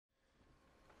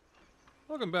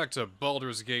Welcome back to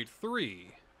Baldur's Gate 3.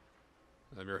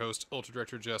 I'm your host, Ultra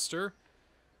Director Jester.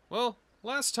 Well,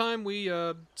 last time we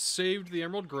saved the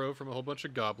Emerald Grove from a whole bunch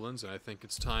of goblins, and I think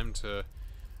it's time to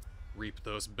reap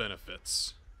those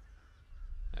benefits.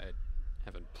 I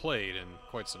haven't played in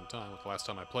quite some time. The last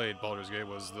time I played Baldur's Gate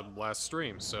was the last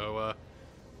stream, so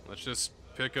let's just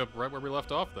pick up right where we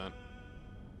left off then.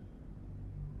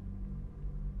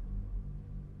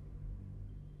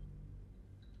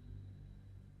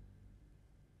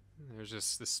 There's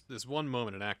just this one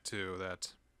moment in Act 2 that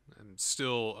I'm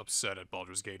still upset at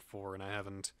Baldur's Gate 4, and I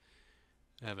haven't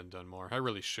done more. I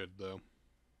really should, though.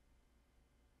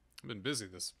 I've been busy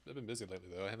lately,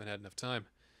 though. I haven't had enough time.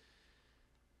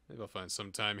 Maybe I'll find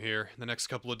some time here in the next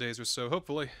couple of days or so.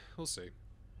 Hopefully. We'll see.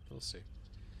 We'll see.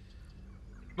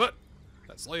 But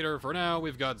that's later. For now,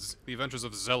 we've got the adventures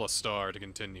of Zelastar to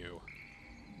continue,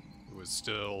 who is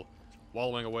still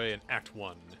wallowing away in Act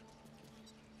 1.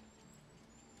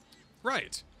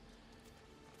 Right.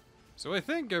 So I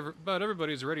think about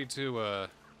everybody's ready to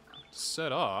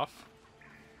set off.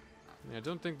 I mean, I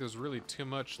don't think there's really too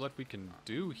much left we can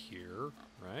do here,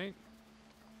 right?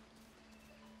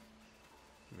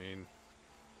 I mean,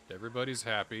 everybody's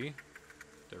happy.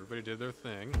 Everybody did their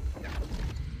thing.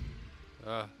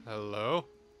 Hello?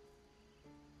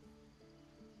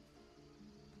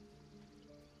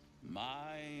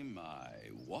 My,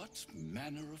 what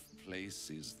manner of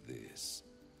place is this?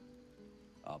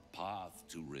 A path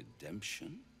to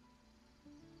redemption?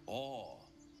 Or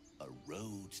a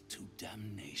road to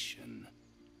damnation?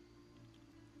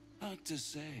 Hard to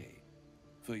say,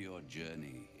 for your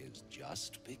journey is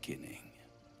just beginning.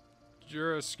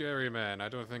 You're a scary man. I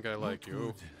don't think I like you. What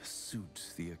would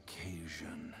suit the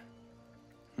occasion?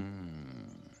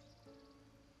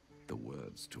 The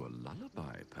words to a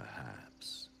lullaby,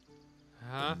 perhaps.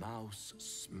 Huh? The mouse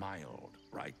smiled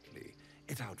brightly.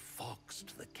 It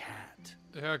outfoxed the cat.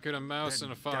 How could a mouse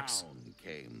Then and a fox... down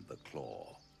came the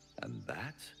claw. And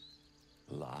that?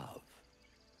 Love.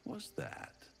 Was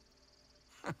that?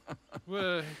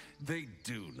 Well, They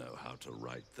do know how to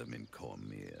write them in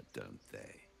Cormier, don't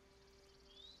they?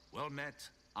 Well met,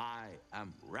 I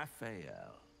am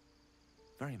Raphael.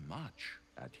 Very much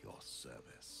at your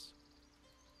service.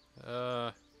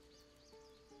 am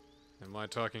I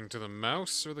talking to the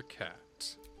mouse or the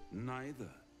cat? Neither.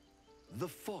 The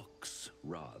fox,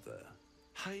 rather.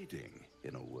 Hiding,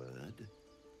 in a word.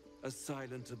 A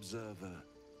silent observer,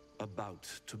 about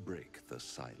to break the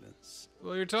silence.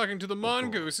 Well, you're talking to the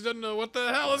mongoose. He doesn't know what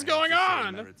the hell is I going have to say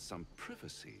on! merits some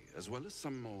privacy, as well as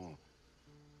some more,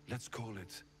 let's call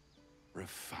it,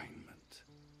 refinement.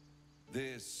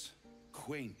 This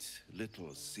quaint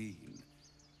little scene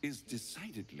is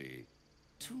decidedly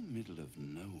too middle of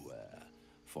nowhere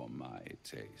for my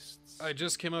tastes. I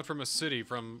just came out from a city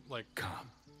from, like...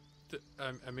 Come.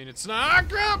 I mean, it's not...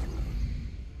 Crap!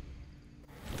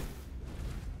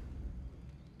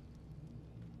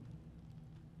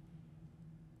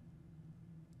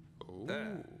 Ooh.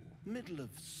 There, middle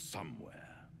of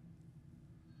somewhere.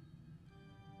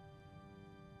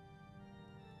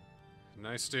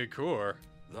 Nice decor.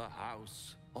 The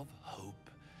House of Hope,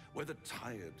 where the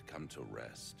tired come to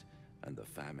rest and the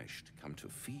famished come to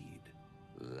feed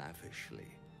lavishly.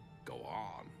 Go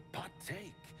on,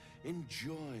 partake,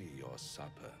 enjoy your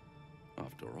supper.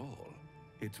 After all,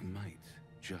 it might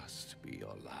just be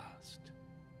your last.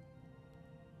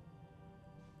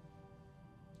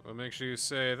 What makes you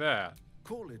say that?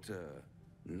 Call it a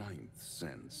ninth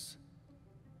sense.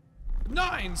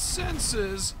 9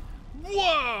 senses?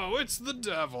 Whoa, it's the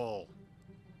devil!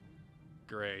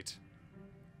 Great.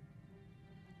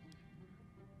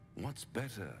 What's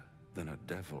better than a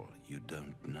devil you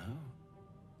don't know?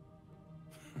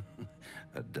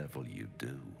 A devil you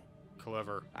do.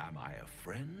 Clever. Am I a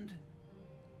friend?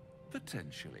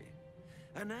 Potentially.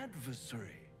 An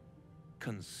adversary?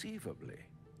 Conceivably.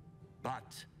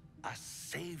 But a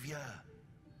savior?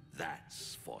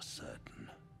 That's for certain.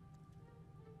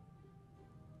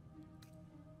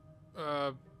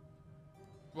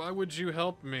 Why would you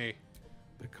help me?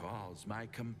 Because my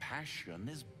compassion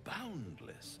is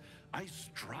boundless. I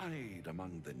stride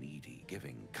among the needy,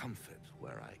 giving comfort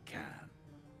where I can.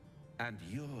 And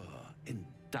you're in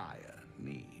dire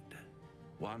need.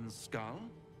 1 skull,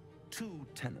 2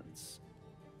 tenants,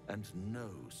 and no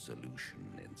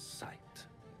solution in sight.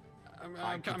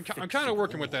 I'm kind of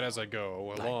working with that as I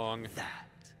go along. Like that.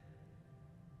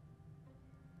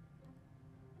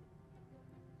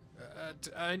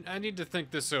 I need to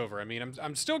think this over. I mean,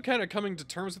 I'm still kind of coming to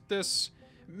terms with this.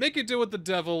 Make it deal with the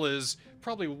devil is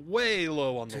probably way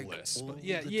low on the Take list. all But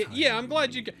yeah, the yeah, time yeah. I'm you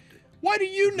glad you. need. Why do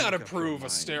you Make not up your approve,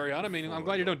 mind Asterion? I mean, I'm before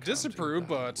glad you you're don't disapprove,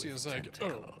 counting but down he with was like, oh,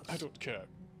 tentacles. I don't care.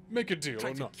 Make a deal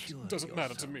Try or to not. cure Doesn't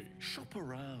matter to yourself. me. Shop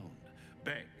around,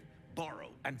 beg,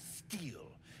 borrow, and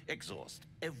steal. Exhaust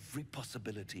every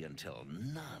possibility until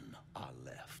none are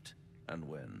left. And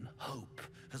when hope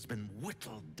has been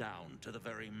whittled down to the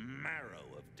very marrow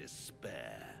of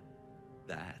despair,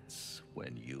 that's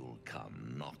when you'll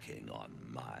come knocking on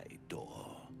my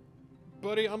door.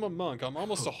 Buddy, I'm a monk. I'm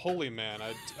almost a holy man.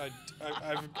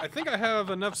 I think I have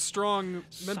enough strong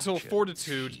mental Such a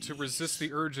fortitude to resist tease.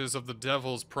 the urges of the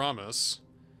devil's promise.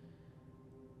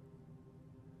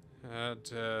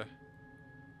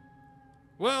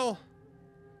 Well,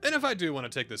 and if I do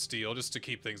want to take this deal just to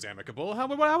keep things amicable, how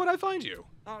would I find you?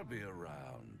 I'll be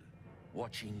around,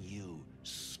 watching you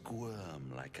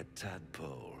squirm like a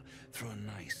tadpole through a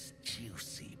nice,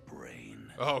 juicy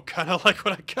brain. Oh, kind of like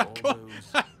what I got All going.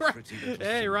 those pretty little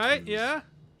Hey, right? symptoms, Yeah?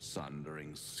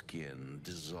 Sundering skin,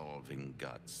 dissolving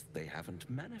guts, they haven't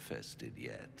manifested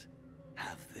yet,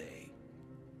 have they?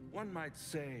 One might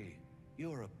say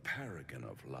you're a paragon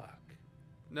of luck.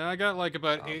 No, I got like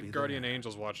about I'll be 8 guardian there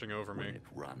angels watching over me. when it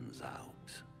runs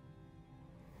out.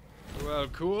 Well,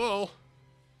 cool.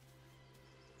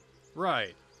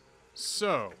 Right.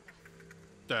 So,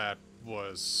 that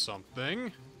was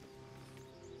something.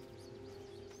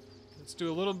 Let's do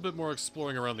a little bit more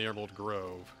exploring around the Emerald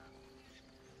Grove.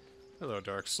 Hello,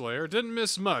 Darkslayer. Didn't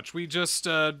miss much. We just,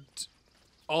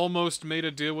 almost made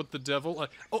a deal with the devil.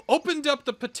 Opened up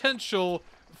the potential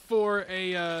for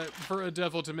a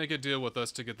devil to make a deal with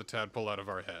us to get the tadpole out of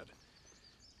our head.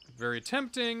 Very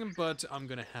tempting, but I'm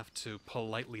gonna have to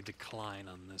politely decline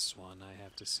on this one, I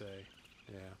have to say.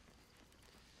 Yeah.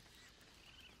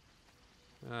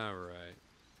 Alright.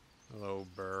 Hello,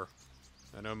 bear.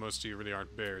 I know most of you really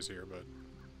aren't bears here, but...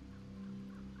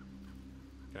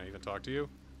 Can I even talk to you?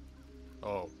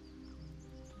 Oh.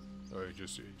 Oh,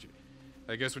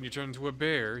 I guess when you turn into a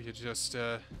bear, you just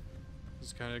kind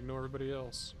of ignore everybody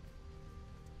else.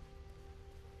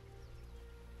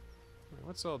 Alright,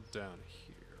 what's all down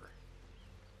here?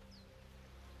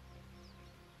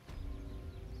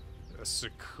 A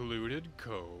secluded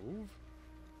cove?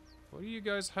 What are you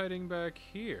guys hiding back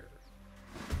here?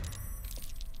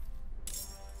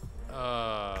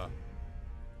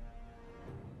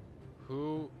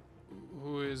 Who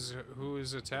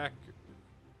is attack?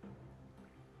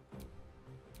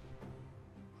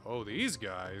 Oh, these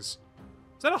guys.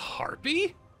 Is that a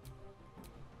harpy?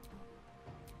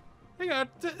 They got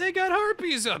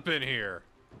harpies up in here.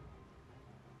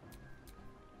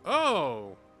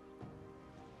 Oh.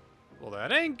 Well,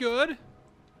 that ain't good.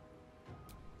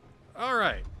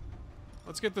 Alright.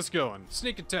 Let's get this going.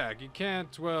 Sneak attack. You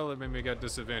can't, well, maybe we got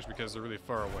disadvantage because they're really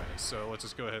far away. So let's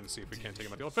just go ahead and see if we can't take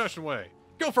them out the old-fashioned way.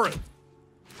 Go for it!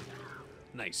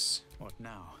 Nice. What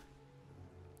now?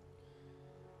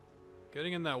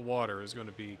 Getting in that water is going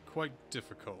to be quite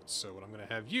difficult. So what I'm going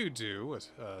to have you do,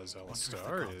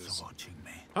 Zelastar, is watching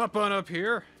me. hop on up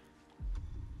here.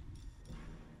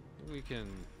 We can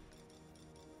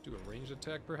do a ranged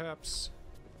attack, perhaps.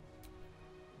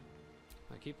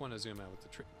 I keep wanting to zoom out with the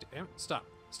trick. Damn it. Stop.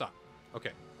 Stop.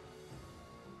 Okay.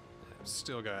 I've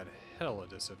still got hella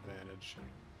disadvantage.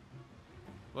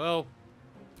 Well,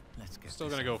 Let's get still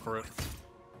this gonna go over for it. with.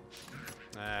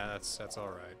 That's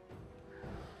alright.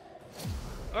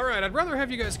 Alright, I'd rather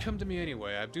have you guys come to me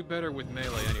anyway. I do better with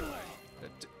melee anyway.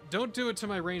 Don't do it to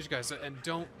my ranged guys, and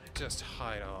don't just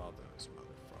hide all those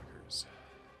motherfuckers.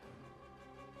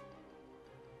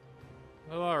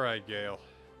 Well, alright, Gale.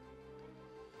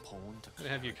 Pawn to I'm gonna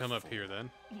have you come up here then.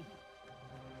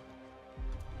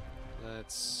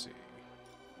 Let's see.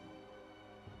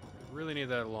 We really need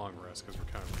that long rest because we're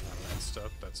kind of running out of that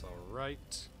stuff. That's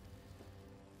alright.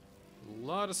 A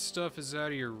lot of stuff is out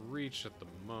of your reach at the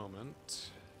moment.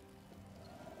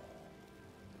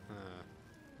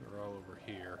 They're all over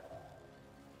here.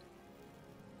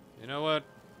 You know what?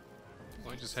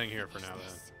 Why don't you just hang here for now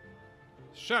then?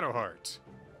 Shadowheart.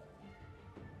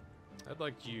 I'd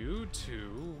like you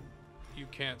to... You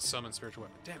can't summon spiritual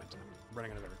weapon. Damn it, I'm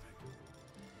running out of everything.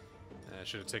 I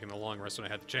should have taken the long rest when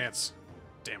I had the chance.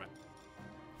 Damn it.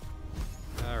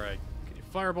 Alright, can you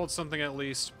firebolt something at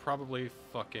least? Probably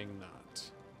fucking not.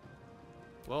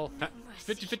 Well,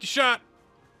 50-50 shot!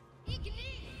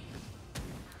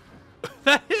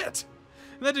 That hit!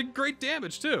 And that did great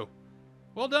damage, too.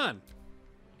 Well done.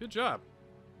 Good job.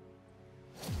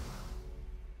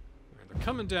 Alright, they're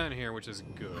coming down here, which is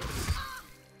good.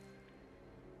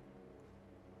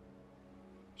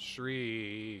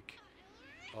 Shriek.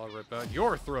 I'll rip out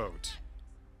your throat.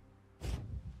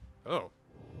 Oh.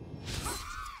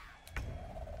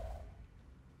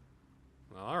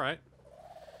 Well, alright.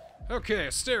 Okay,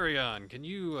 Asterion, can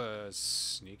you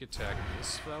sneak attack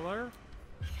this fella?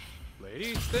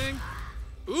 Lady thing?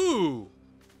 Ooh!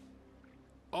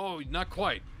 Oh, not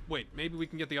quite. Wait, maybe we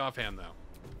can get the offhand though.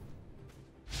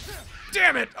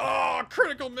 Damn it! Oh,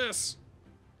 critical miss!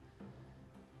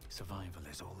 Survival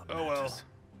is all that Oh matters. well.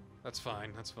 That's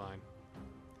fine, that's fine.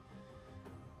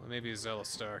 Well, maybe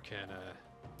Zelistar can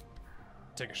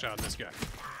take a shot at this guy.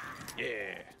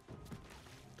 Yeah!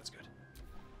 That's good.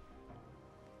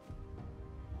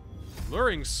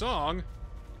 Luring song?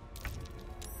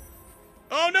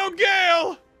 Oh no,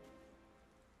 Gale!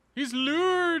 He's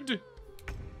lured!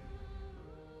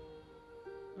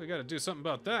 We gotta do something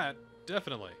about that.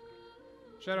 Definitely.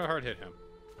 Shadowheart hit him.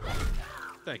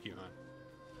 Thank you, hon.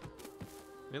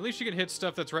 And at least you can hit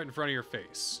stuff that's right in front of your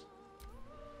face.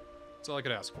 That's all I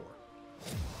could ask for.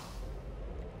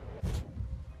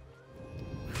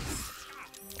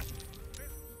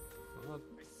 Well,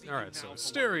 alright, so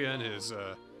Asterion is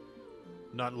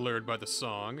not lured by the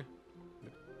song.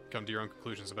 Come to your own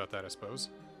conclusions about that, I suppose.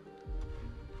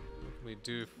 What can we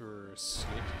do for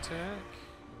sneak attack?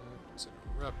 It's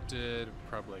interrupted.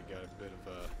 Probably got a bit of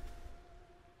a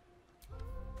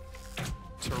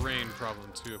terrain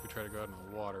problem too if we try to go out in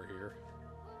the water here.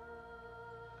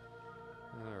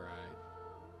 Alright.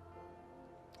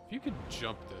 If you could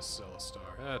jump this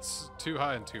Zelistar. That's too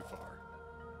high and too far.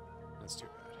 That's too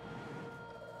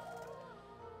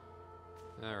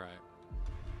bad. Alright.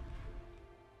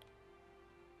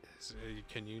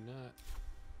 Can you not...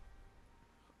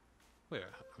 Wait,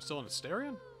 I'm still in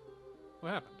Asterion?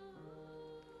 What happened?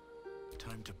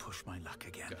 Time to push my luck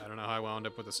again. I don't know how I wound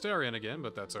up with Asterion again,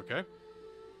 but that's okay.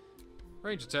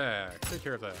 Range attack. Take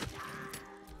care of that.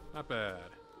 Not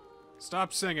bad.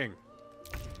 Stop singing.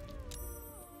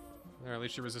 There, at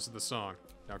least she resisted the song.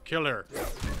 Now kill her.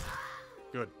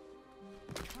 Good.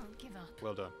 Won't give up.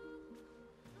 Well done.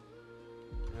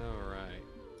 Alright.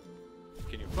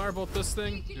 Can you firebolt this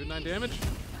thing? Do 9 damage?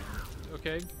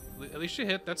 Okay. At least you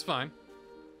hit. That's fine.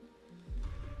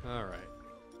 Alright.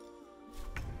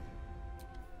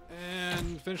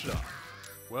 And finish it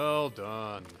off. Well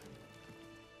done.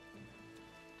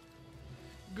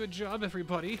 Good job,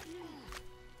 everybody.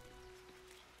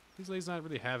 These ladies not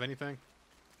really have anything.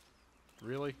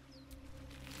 Really?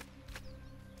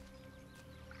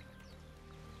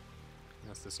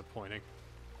 That's disappointing.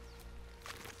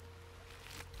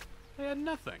 They had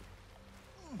nothing.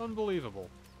 Unbelievable.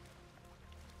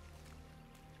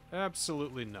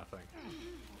 Absolutely nothing.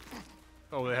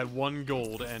 Oh, they had 1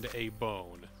 gold and a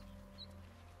bone.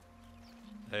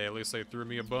 Hey, at least they threw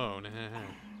me a bone.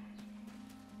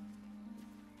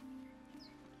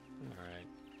 Alright.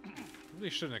 Really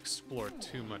shouldn't explore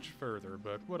too much further,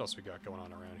 but what else we got going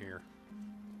on around here?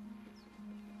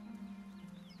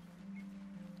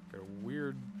 Got a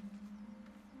weird...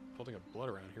 holding of blood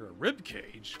around here. A rib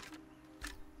cage?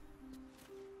 What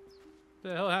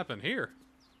the hell happened here?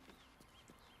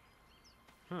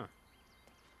 Huh.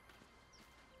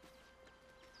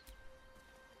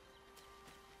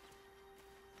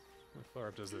 How far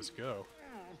up does this go?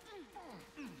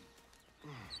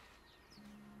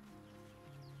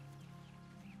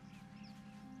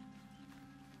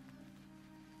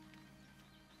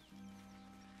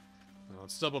 Well,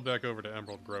 let's double back over to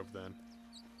Emerald Grove then.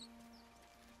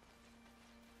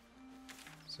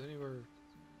 Is there anywhere...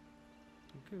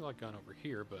 I could have like gone over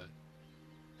here, but...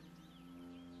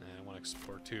 I don't want to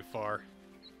explore too far.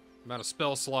 Amount of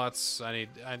spell slots, I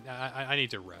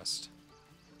need to rest.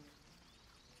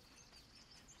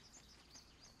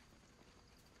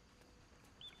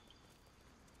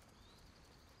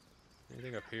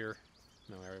 Anything up here?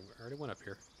 No, I already went up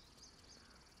here.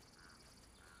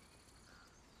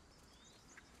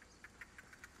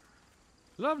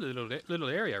 Lovely little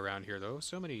area around here, though.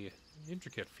 So many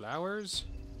intricate flowers.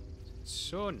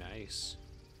 So nice.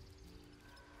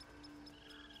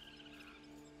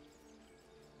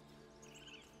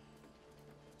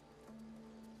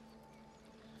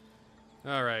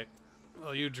 Alright.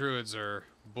 Well, you druids are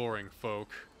boring folk.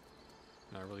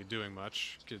 Not really doing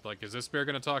much. Like, is this bear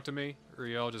gonna talk to me? Or are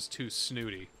y'all just too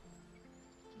snooty?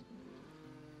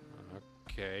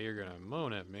 Okay, you're gonna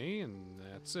moan at me, and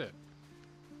that's it.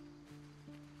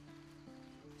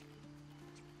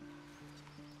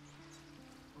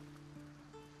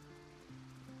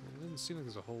 It doesn't seem like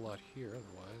there's a whole lot here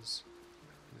otherwise.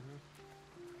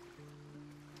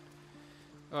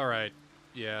 Yeah. Alright,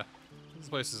 yeah. This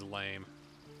place is lame.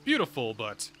 Beautiful,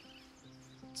 but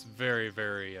it's very,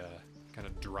 very, kind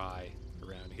of dry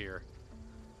around here.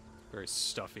 Very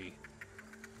stuffy.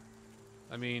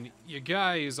 I mean, your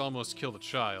guys almost killed a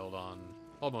child on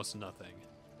almost nothing.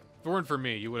 If it weren't for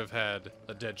me, you would have had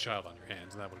a dead child on your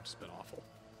hands, and that would have just been awful.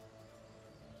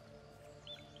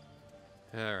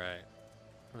 Alright.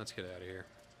 Let's get out of here.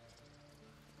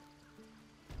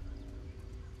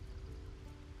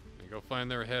 We go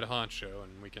find their head honcho,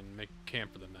 and we can make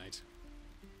camp for the night.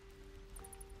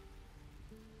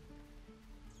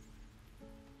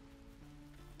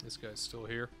 This guy's still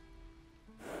here.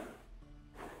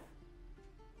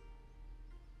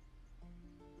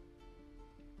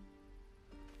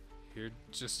 You're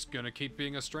just gonna keep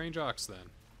being a strange ox, then.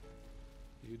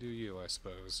 You do you, I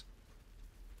suppose.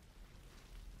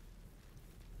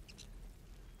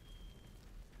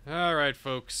 Alright,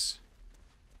 folks.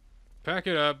 Pack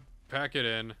it up, pack it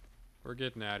in. We're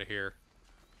getting out of here.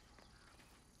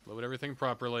 Load everything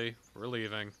properly. We're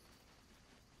leaving.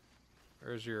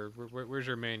 Where's your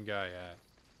main guy at?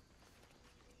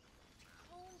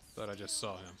 Thought I just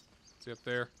saw him. Is he up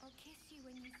there?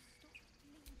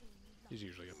 He's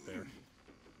usually up there.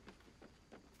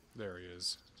 There he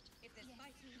is.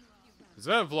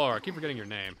 Zevlar, I keep forgetting your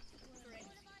name.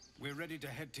 We're ready to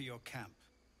head to your camp.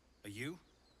 Are you?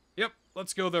 Yep,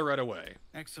 let's go there right away.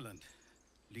 Excellent.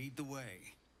 Lead the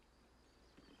way.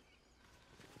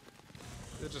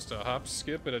 It's just a hop,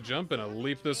 skip, and a jump, and a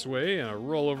leap this way, and a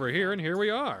roll over here, and here we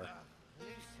are.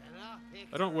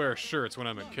 I don't wear shirts when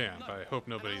I'm at camp. I hope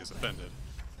nobody is offended.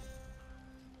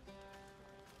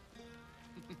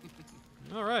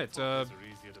 Alright,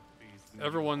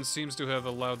 everyone seems to have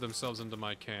allowed themselves into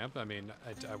my camp. I mean,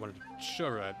 I wanted to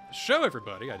show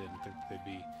everybody. I didn't think they'd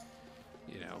be,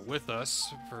 you know, with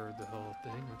us for the whole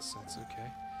thing. That's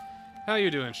okay. How you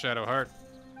doing, Shadowheart?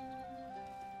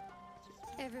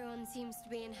 Everyone seems to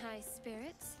be in high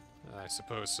spirits. I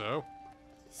suppose so.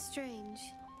 Strange.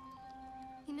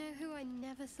 You know who I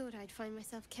never thought I'd find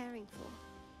myself caring for?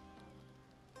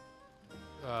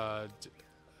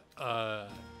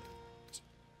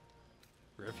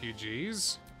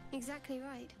 Refugees? Exactly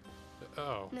right.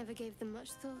 Oh. Never gave them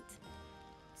much thought.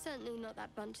 Certainly not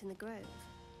that bunch in the grove.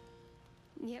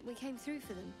 Yet we came through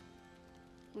for them.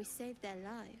 We saved their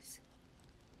lives.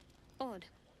 Odd.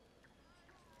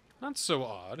 Not so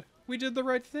odd. We did the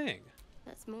right thing.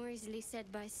 That's more easily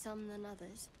said by some than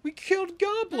others. We killed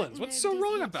goblins! But What's so nobody's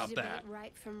wrong here about to that? debate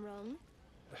right from wrong.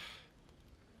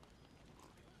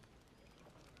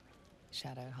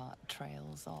 Shadowheart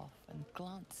trails off and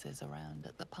glances around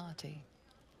at the party.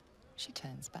 She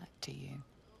turns back to you,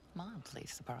 mildly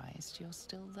surprised you're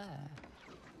still there.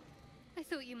 I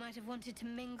thought you might have wanted to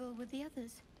mingle with the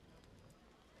others.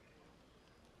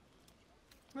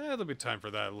 There'll be time for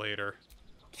that later.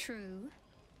 True,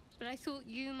 but I thought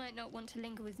you might not want to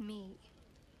linger with me.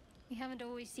 We haven't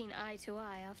always seen eye to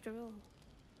eye, after all.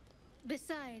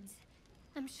 Besides,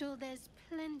 I'm sure there's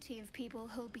plenty of people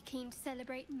who'll be keen to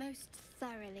celebrate most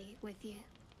thoroughly with you.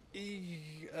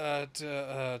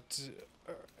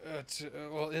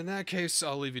 Well, in that case,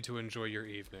 I'll leave you to enjoy your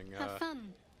evening. Have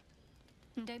fun,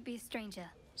 and don't be a stranger.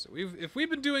 So if we've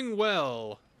been doing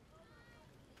well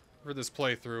for this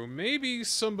playthrough, maybe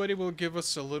somebody will give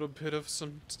us a little bit of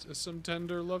some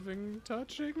tender, loving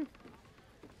touching.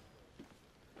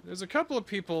 There's a couple of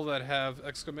people that have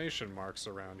exclamation marks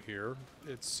around here.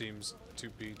 It seems to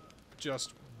be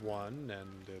just one,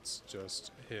 and it's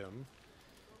just him.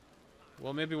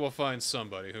 Well, maybe we'll find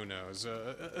somebody, who knows.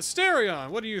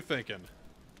 Asterion, what are you thinking?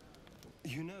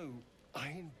 You know,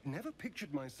 I never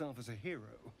pictured myself as a hero.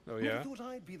 Oh, yeah? Never thought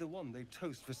I'd be the one they'd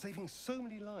toast for saving so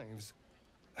many lives.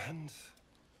 And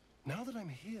now that I'm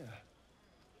here...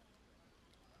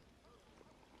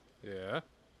 Yeah?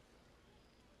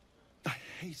 I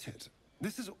hate it.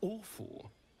 This is awful.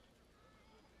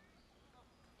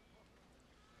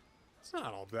 It's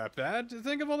not all that bad.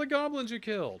 Think of all the goblins you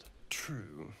killed.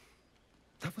 True.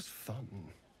 That was fun.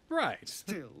 Right.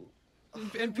 Still, I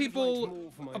And would have people liked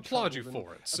more for my applaud trouble you than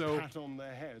for it, so... a pat on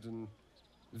their head and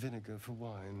vinegar for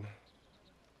wine.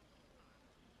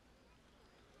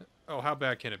 Oh, how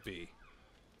bad can it be?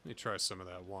 Let me try some of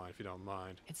that wine, if you don't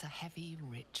mind. It's a heavy,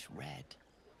 rich red,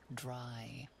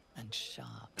 dry and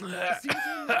sharp. See what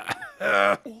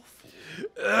I mean? Awful.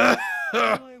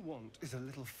 All I want is a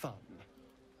little fun.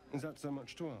 Is that so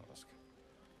much to ask?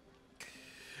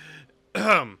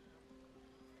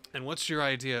 And what's your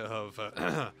idea of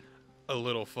a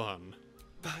little fun?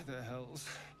 By the hells.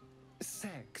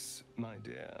 Sex, my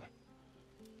dear.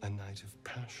 A night of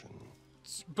passion.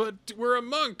 But we're a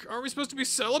monk. Aren't we supposed to be Not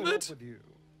celibate? with you,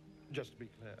 just to be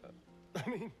clear. I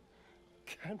mean,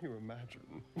 can you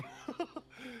imagine?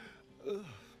 Ugh,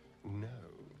 no.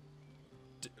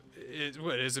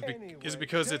 What is it? Anyway, is it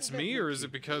because don't it's let me, me or is it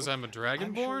keep because you. I'm a I'm sure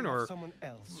dragonborn, you have or someone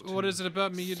else what to is it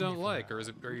about me you don't sniff like, or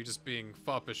around. are you just being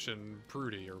foppish and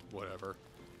prudy, or whatever?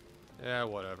 Yeah,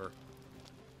 whatever.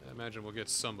 I imagine we'll get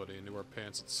somebody into our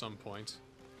pants at some point.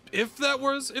 If that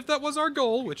was our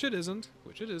goal, which it isn't.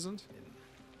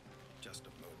 Just a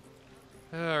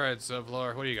moment. Alright,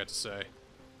 Zevlar, what do you got to say?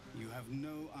 You have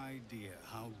no idea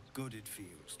how good it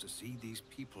feels to see these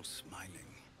people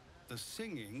smiling. The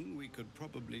singing we could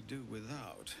probably do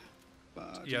without.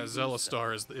 But Yeah, even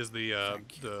Zelistar so, is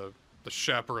thank the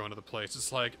chaperone of the place.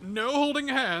 It's like, no holding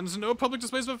hands, no public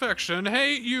displays of affection.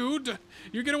 Hey, you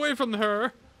get away from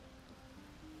her.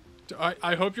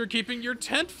 I hope you're keeping your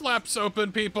tent flaps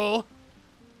open, people.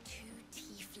 Two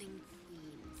tiefling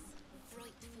queens.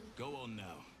 Frightful. Go on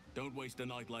now. Don't waste a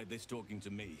night like this talking to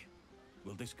me.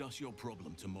 We'll discuss your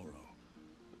problem tomorrow.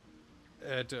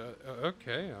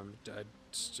 Okay.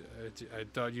 I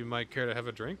thought you might care to have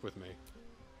a drink with me.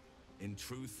 In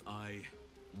truth, I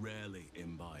rarely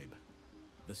imbibe.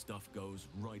 The stuff goes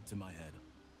right to my head.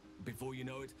 Before you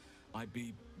know it, I'd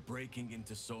be breaking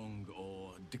into song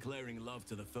or declaring love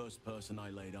to the first person I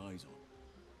laid eyes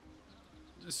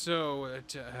on. So,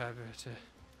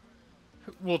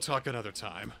 we'll talk another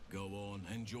time. Go on,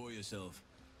 enjoy yourself.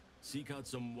 Seek out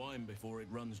some wine before it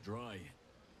runs dry.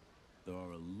 There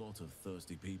are a lot of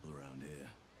thirsty people around here.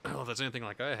 Oh, if that's anything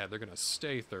like I had, they're gonna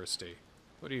stay thirsty.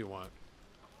 What do you want?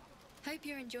 Hope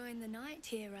you're enjoying the night,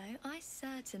 hero. I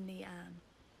certainly am.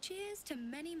 Cheers to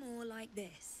many more like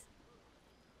this.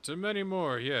 To many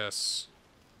more, yes.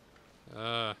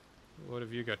 What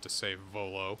have you got to say,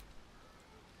 Volo?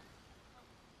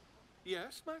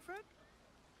 Yes, my friend?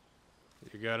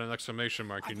 You got an exclamation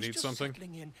mark. You need something?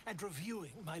 Settling in and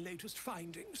reviewing my latest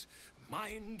findings.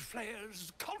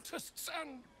 Mind-flayers, cultists,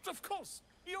 and, of course,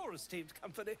 your esteemed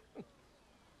company.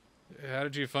 How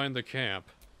did you find the camp?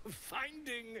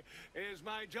 Finding is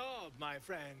my job, my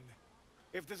friend.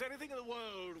 If there's anything in the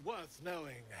world worth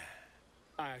knowing,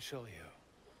 I assure you,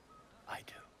 I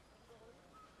do.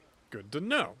 Good to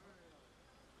know.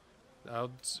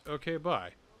 Okay, bye.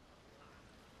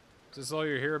 Is this all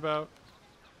you're here about?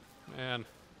 Man,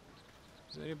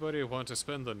 does anybody want to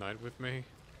spend the night with me?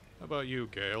 How about you,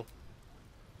 Gale?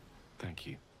 Thank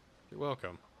you. You're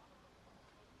welcome.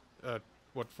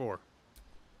 What for?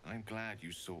 I'm glad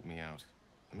you sought me out.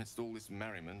 Amidst all this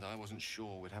merriment, I wasn't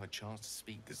sure we'd have a chance to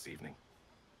speak this evening.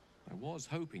 I was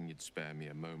hoping you'd spare me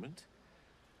a moment.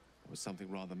 There was something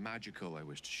rather magical I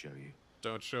wished to show you.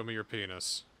 Don't show me your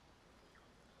penis.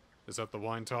 Is that the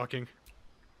wine talking?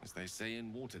 As they say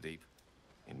in Waterdeep,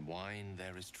 in wine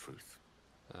there is truth.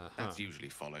 Uh-huh. That's usually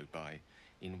followed by,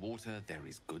 in water there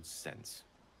is good sense.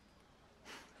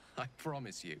 I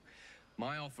promise you,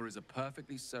 my offer is a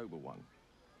perfectly sober one.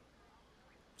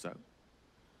 So,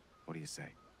 what do you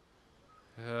say?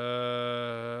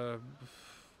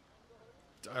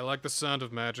 I like the sound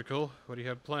of magical. What do you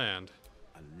have planned?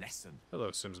 A lesson.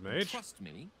 Hello, Sims Mage. Trust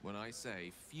me when I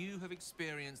say few have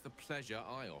experienced the pleasure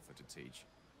I offer to teach.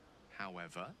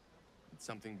 However, it's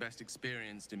something best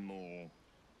experienced in more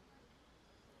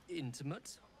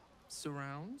intimate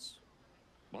surrounds.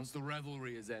 Once the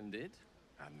revelry is ended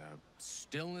and the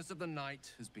stillness of the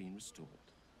night has been restored.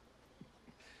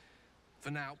 For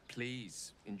now,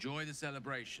 please enjoy the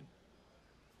celebration.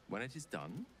 When it is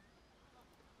done,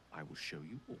 I will show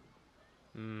you all.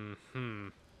 Mm-hmm.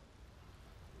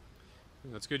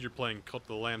 That's good you're playing Cult of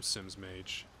the Lamb, Sims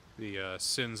Mage. The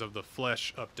Sins of the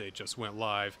Flesh update just went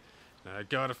live. And I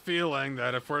got a feeling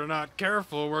that if we're not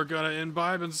careful, we're gonna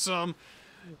imbibe in some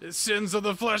Sins of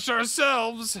the Flesh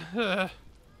ourselves. I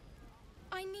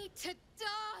need to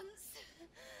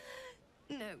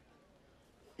dance.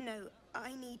 No,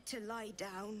 I need to lie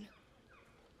down.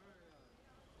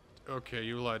 Okay,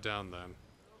 you lie down then.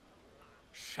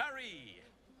 Sherry!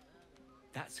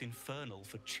 That's infernal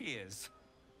for cheers.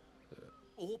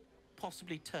 Or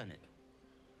possibly turnip.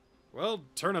 Well,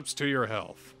 turnips to your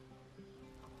health.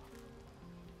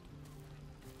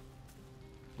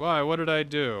 Why? What did I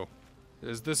do?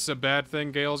 Is this a bad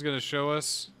thing Gale's gonna show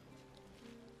us?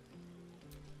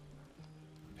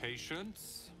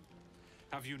 Patience?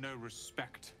 Have you no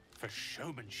respect for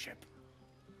showmanship?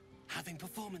 Having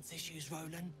performance issues,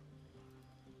 Roland?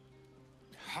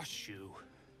 Hush you,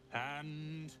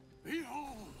 and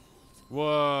behold!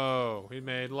 Whoa, he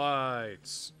made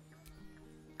lights.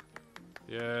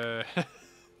 Yeah.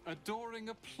 Adoring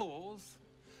applause?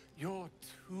 You're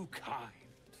too kind.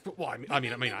 Well, I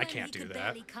mean, I can't do that.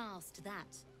 Barely cast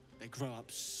that. They grow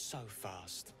up so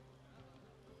fast.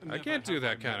 I can't do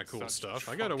that kind of cool stuff.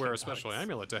 I gotta wear a special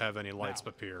amulet to have any lights Now,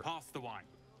 appear. Pass the wine.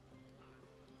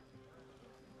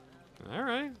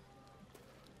 Alright.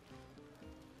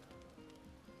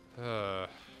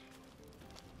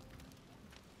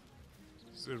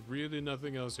 Is there really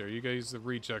nothing else here? You guys the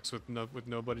rejects with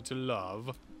nobody to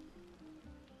love.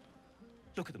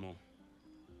 Look at them all.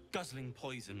 Guzzling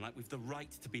poison like we've the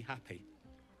right to be happy.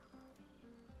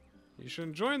 You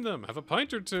shouldn't join them. Have a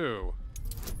pint or two.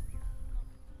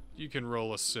 You can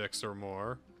roll a 6 or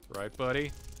more. Right,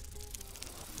 buddy?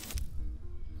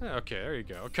 Okay, there you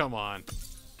go. Come on.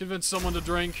 Convince someone to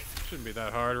drink. Shouldn't be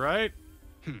that hard, right?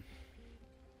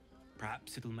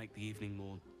 Perhaps it'll make the evening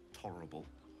more tolerable.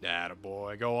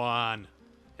 Attaboy, go on.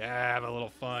 Yeah, have a little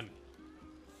fun.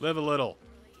 Live a little.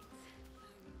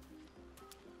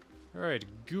 Alright,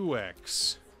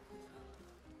 Guex.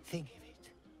 Think of it.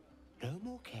 No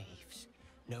more caves,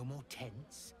 no more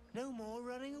tents, no more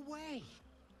running away.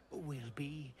 We'll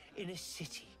be in a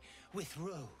city with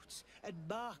roads and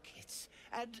markets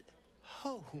and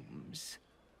homes.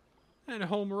 And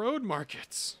home road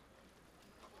markets.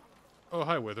 Oh,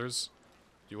 hi, Withers.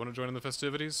 Do you want to join in the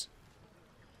festivities?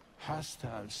 Hast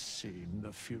thou seen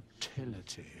the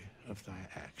futility of thy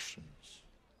actions?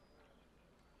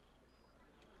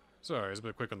 Sorry, I was a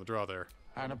bit quick on the draw there.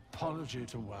 An apology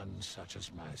to one such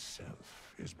as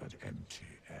myself is but empty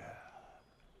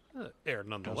air. Air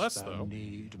nonetheless, Dost thou though.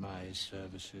 need my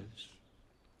services?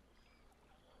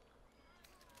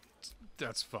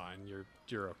 That's fine.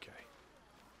 You're okay.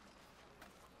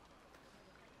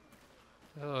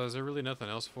 Oh, is there really nothing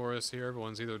else for us here?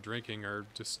 Everyone's either drinking or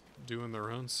just doing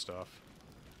their own stuff.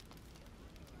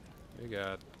 We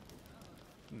got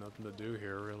nothing to do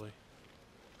here, really.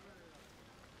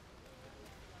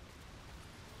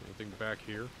 Anything back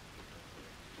here? What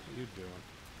are you doing?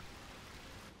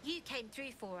 You came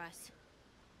through for us.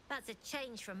 That's a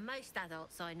change from most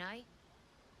adults I know.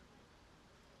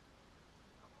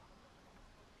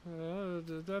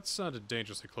 That sounded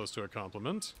dangerously close to a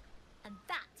compliment. And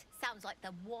that sounds like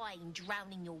the wine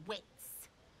drowning your wits.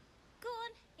 Go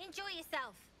on, enjoy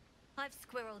yourself. I've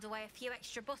squirreled away a few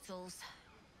extra bottles.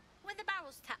 When the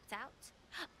barrel's tapped out,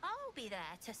 I'll be there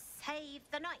to save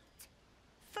the night.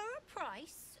 For a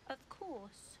price, of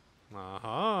course.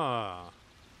 Aha!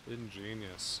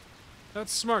 Ingenious.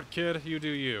 That's smart, kid. You do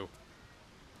you.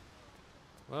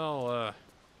 Well,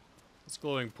 this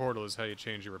glowing portal is how you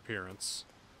change your appearance.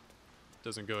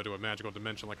 Doesn't go to a magical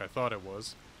dimension like I thought it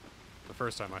was the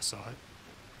first time I saw it.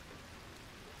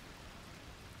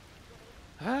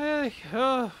 Hey,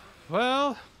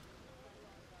 well,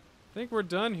 I think we're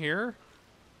done here.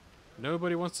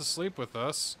 Nobody wants to sleep with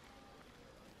us.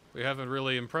 We haven't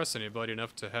really impressed anybody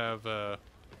enough to have a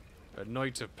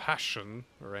night of passion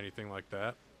or anything like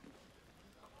that.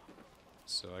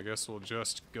 So I guess we'll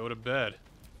just go to bed.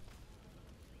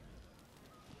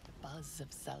 The buzz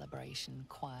of celebration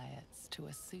quiets to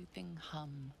a soothing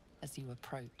hum as you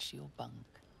approach your bunk.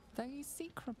 Though you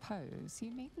seek repose,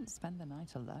 you needn't spend the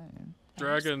night alone.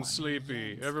 Dragon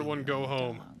sleepy. Everyone go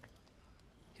home.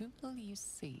 Who will you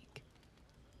seek?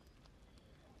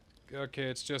 Okay,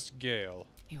 it's just Gale.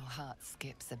 Your heart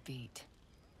skips a beat.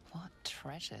 What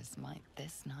treasures might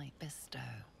this night bestow?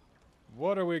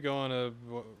 What are we gonna...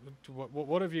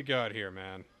 What have you got here,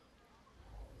 man?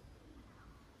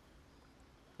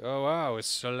 Oh, wow,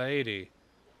 it's a lady.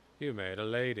 You made a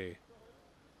lady.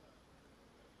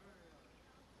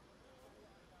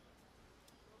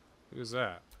 Who's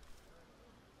that?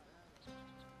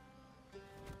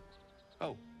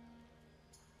 Oh.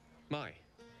 My,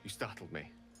 you startled me.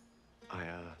 I,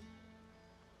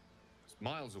 was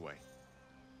miles away.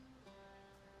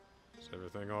 Is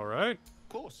everything alright? Of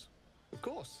course. Of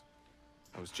course.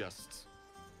 I was just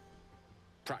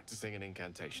practicing an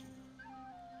incantation.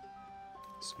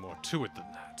 There's more to it than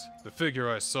that. The figure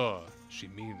I saw, she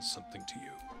means something to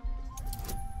you.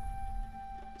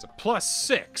 It's a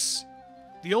 +6.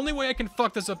 The only way I can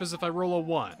fuck this up is if I roll a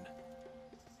 1.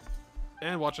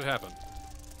 And watch it happen.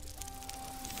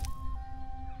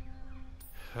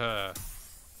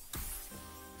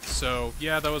 So,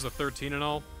 yeah, that was a 13 and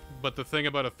all. But the thing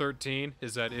about a 13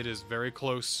 is that it is very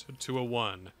close to a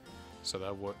 1. So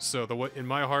that was in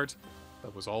my heart,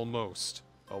 that was almost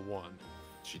a 1.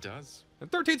 She does. And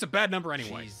 13's a bad number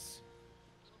anyway.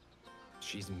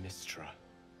 She's Mistra.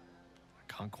 I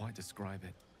can't quite describe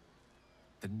it.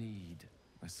 The need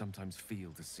I sometimes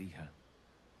feel to see her.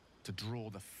 To draw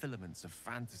the filaments of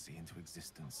fantasy into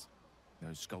existence.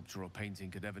 No sculpture or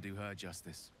painting could ever do her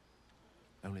justice.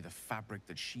 Only the fabric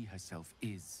that she herself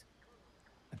is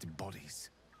and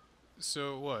embodies.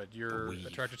 So what? You're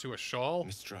attracted to a shawl?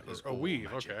 Mistra is a all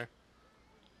weave, magic. okay.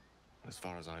 As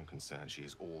far as I'm concerned, she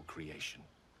is all creation.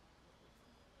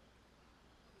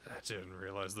 I didn't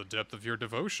realize the depth of your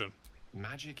devotion.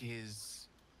 Magic is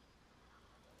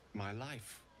my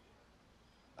life.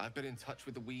 I've been in touch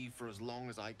with the weave for as long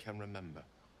as I can remember.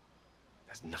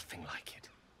 There's nothing like it.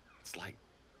 It's like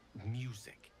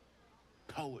music,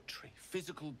 poetry,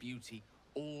 physical beauty,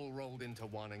 all rolled into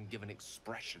one and given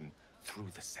expression through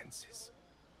the senses.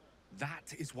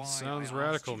 That is why Sounds I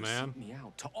radical, asked you man. to seek me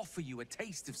out, to offer you a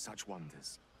taste of such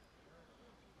wonders.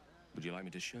 Would you like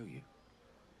me to show you?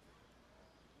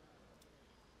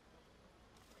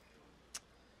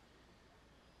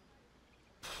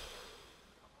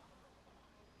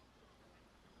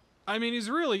 I mean, he's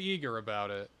really eager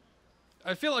about it.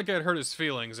 I feel like I'd hurt his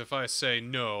feelings if I say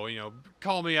no, you know,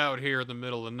 call me out here in the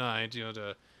middle of the night, you know,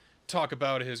 to talk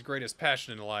about his greatest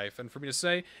passion in life, and for me to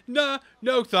say, nah,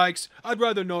 no thanks, I'd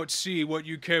rather not see what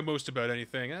you care most about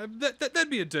anything. That'd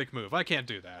be a dick move. I can't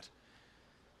do that.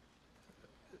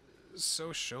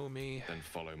 So show me. Then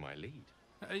follow my lead.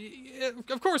 Yeah,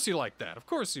 of course he liked that. Of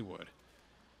course he would.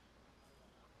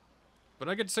 But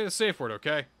I get to say the safe word,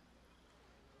 okay?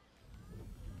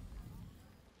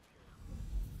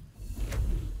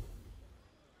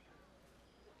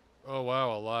 Oh,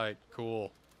 wow, a light.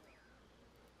 Cool.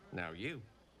 Now you.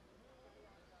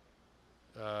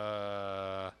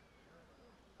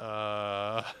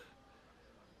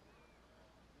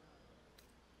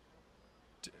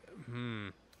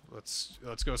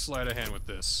 Let's go sleight of hand with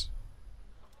this.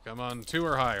 Come on, 2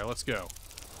 or higher. Let's go.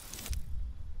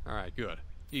 All right, good.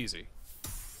 Easy.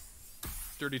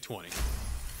 Dirty 20.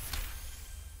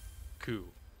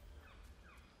 Cool.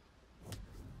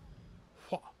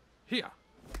 Here.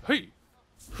 Hey.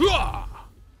 Hua!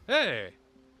 Hey.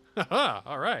 Haha,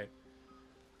 all right.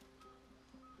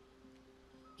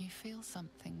 You feel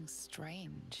something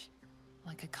strange,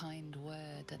 like a kind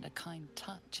word and a kind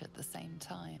touch at the same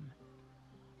time.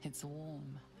 It's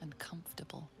warm and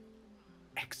comfortable.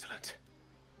 Excellent.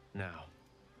 Now,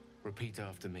 repeat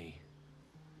after me.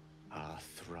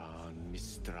 Athran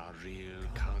Mistraril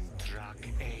Kantrak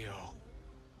Eo.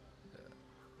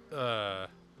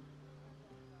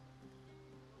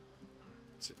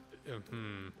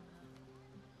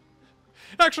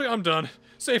 Actually, I'm done.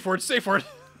 Safe word, safe word.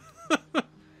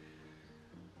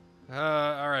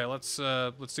 All right, let's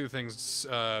do things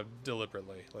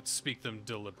deliberately. Let's speak them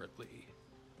deliberately.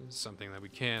 This is something that we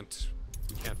can't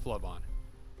flub on.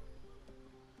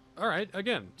 All right,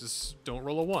 again, just don't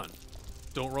roll a 1.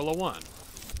 Don't roll a 1.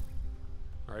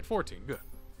 All right, 14, good.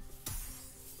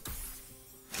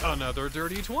 Another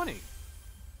dirty 20.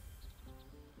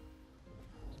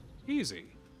 Easy.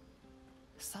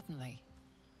 Suddenly,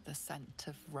 the scent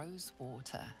of rose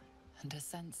water and a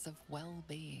sense of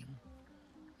well-being.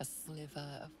 A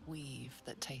sliver of weave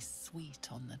that tastes sweet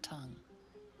on the tongue.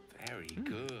 Very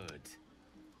good.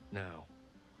 Now,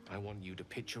 I want you to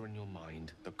picture in your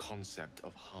mind the concept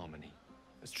of harmony,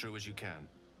 as true as you can.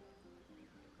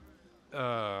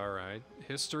 All right.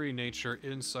 History, nature,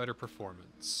 insider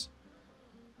performance.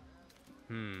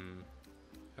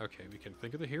 Okay, we can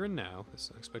think of the here and now. This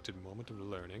unexpected moment of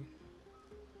learning.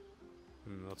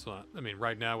 That's not. I mean,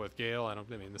 right now with Gale, I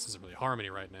mean, this isn't really harmony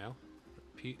right now.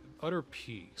 Utter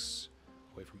peace,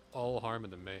 away from all harm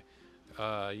in the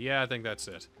yeah, I think that's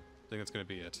it. I think that's gonna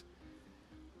be it.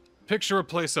 Picture a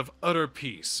place of utter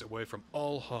peace, away from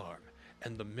all harm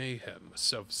and the mayhem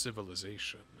of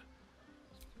civilization.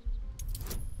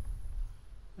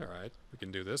 All right, we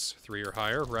can do this. 3 or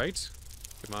higher, right?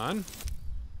 Come on.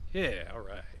 Yeah, all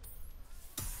right.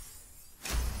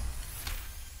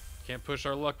 Can't push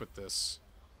our luck with this.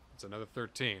 It's another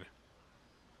 13.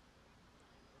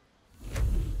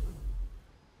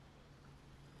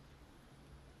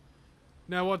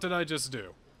 Now, what did I just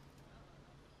do?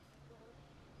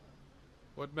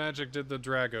 What magic did the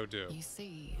Drago do? You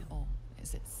see, or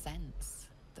is it sense,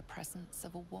 the presence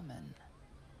of a woman.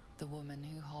 The woman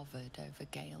who hovered over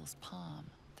Gale's palm.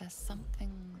 There's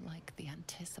something like the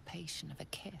anticipation of a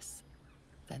kiss.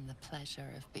 Then the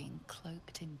pleasure of being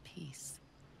cloaked in peace.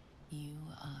 You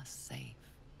are safe.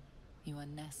 You are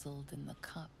nestled in the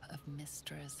cup of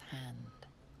Mystra's hand.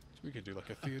 We could do like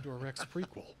a Theodore Rex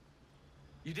prequel.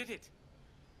 You did it!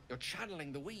 You're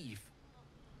channeling the weave.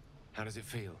 How does it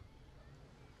feel?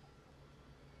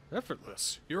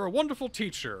 Effortless. You're a wonderful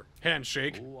teacher.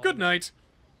 Handshake. Ooh, Good night.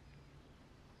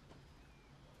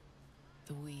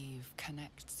 The weave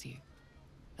connects you.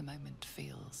 The moment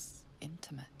feels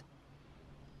intimate.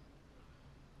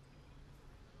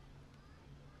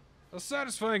 A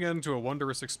satisfying end to a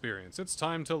wondrous experience. It's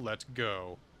time to let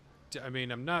go. I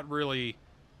mean, I'm not really...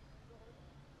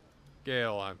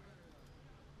 Gale,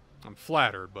 I'm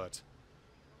flattered, but...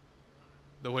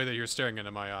 the way that you're staring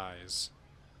into my eyes...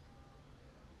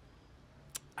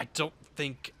 I don't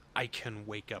think I can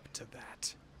wake up to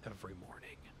that every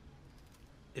morning.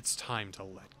 It's time to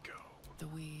let go. The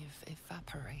weave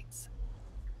evaporates.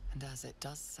 And as it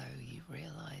does so, you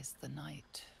realize the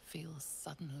night feels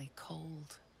suddenly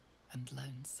cold and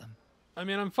lonesome. I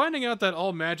mean, I'm finding out that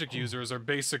all magic users are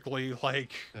basically,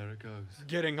 like, There it goes.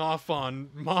 getting off on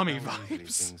mommy How easily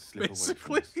vibes, things slip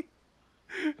basically. away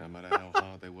from us, no matter how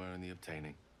hard they were in the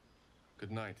obtaining.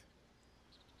 Good night.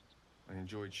 I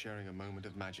enjoyed sharing a moment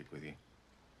of magic with you.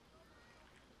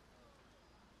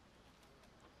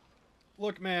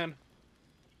 Look, man.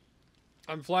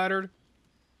 I'm flattered.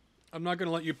 I'm not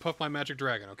gonna let you puff my magic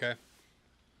dragon, okay?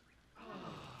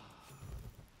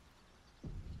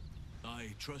 I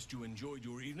trust you enjoyed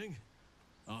your evening.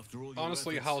 After all, your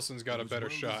Honestly, efforts, Halsin's got it a was better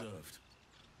well shot. deserved.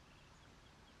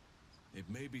 It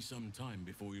may be some time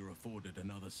before you're afforded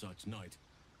another such night.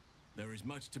 There is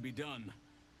much to be done,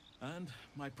 and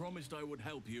I promised I would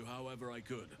help you however I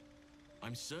could.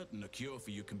 I'm certain a cure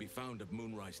for you can be found at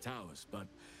Moonrise Towers, but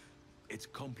it's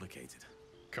complicated.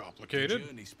 Complicated? The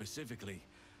journey specifically,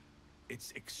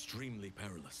 it's extremely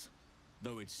perilous,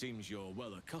 though it seems you're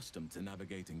well accustomed to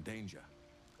navigating danger.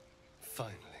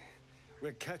 Finally,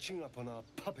 we're catching up on our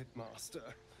puppet master,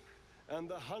 and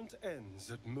the hunt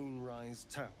ends at Moonrise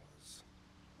Towers.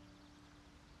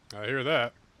 I hear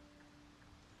that.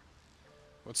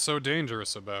 What's so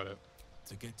dangerous about it?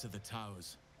 To get to the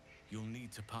towers, you'll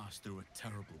need to pass through a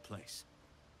terrible place.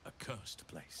 A cursed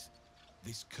place.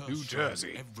 This curse New shrouds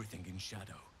Jersey. everything in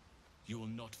shadow. You will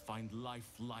not find life,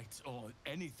 light, or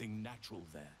anything natural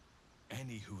there.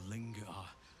 Any who linger are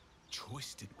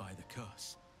twisted by the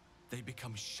curse. They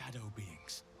become shadow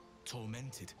beings,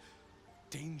 tormented,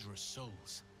 dangerous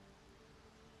souls.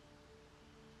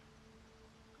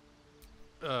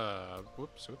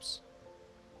 Whoops.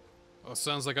 Well,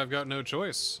 sounds like I've got no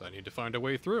choice. I need to find a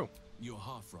way through. You're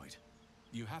half right.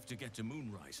 You have to get to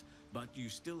Moonrise, but you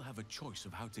still have a choice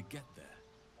of how to get there.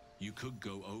 You could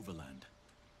go overland,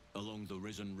 along the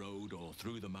Risen Road or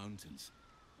through the mountains.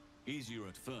 Easier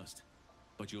at first,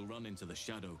 but you'll run into the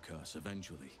Shadow Curse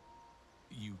eventually.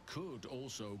 You could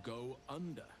also go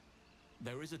under.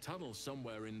 There is a tunnel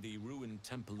somewhere in the ruined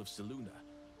Temple of Selûne.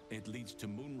 It leads to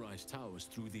Moonrise Towers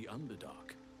through the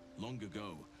Underdark. Long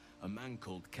ago, a man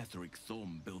called Ketheric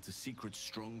Thorm built a secret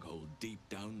stronghold deep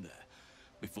down there,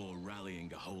 before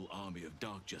rallying a whole army of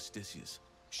Dark Justiciars,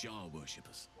 Shah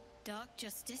worshippers. Dark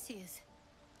Justiciars.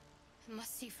 I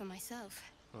must see for myself.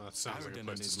 Well, that sounds like a Aradin place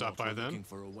and to his stop lot by were then. looking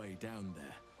for a way down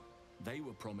there. They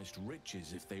were promised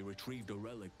riches if they retrieved a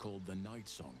relic called the Night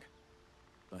Song.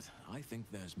 But I think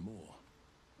there's more.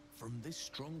 From this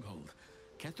stronghold,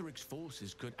 Ketheric's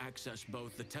forces could access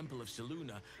both the Temple of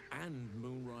Selûne and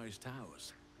Moonrise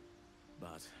Towers.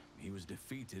 But he was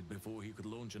defeated before he could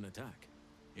launch an attack.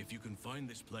 If you can find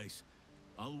this place,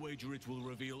 I'll wager it will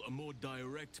reveal a more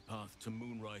direct path to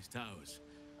Moonrise Towers.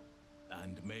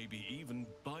 And maybe even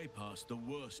bypass the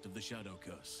worst of the Shadow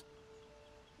Curse.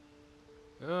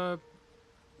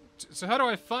 So how do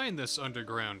I find this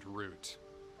underground route?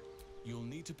 You'll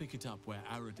need to pick it up where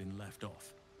Aradin left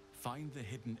off. Find the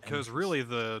hidden Because entrance. really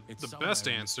the It's best somewhere in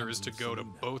the answer is to Temple go of to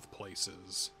Selûne. both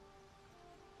places.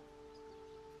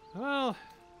 Well,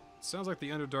 sounds like the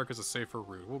Underdark is a safer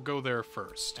route. We'll go there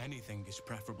first. Anything is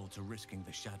preferable to risking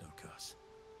the Shadow Curse.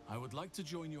 I would like to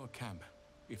join your camp,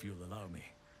 if you'll allow me.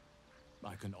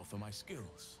 I can offer my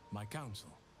skills, my counsel.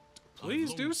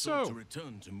 Please I've do long sought so. to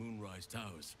return to Moonrise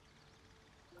Towers.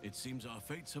 It seems our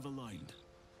fates have aligned.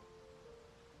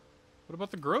 What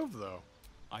about the Grove, though?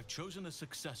 I've chosen a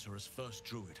successor as first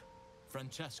druid,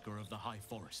 Francesca of the High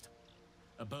Forest.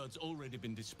 A bird's already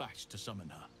been dispatched to summon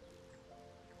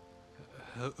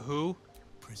her. Who?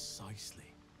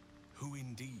 Precisely. Who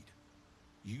indeed?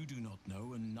 You do not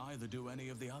know, and neither do any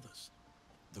of the others.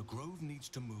 The Grove needs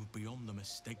to move beyond the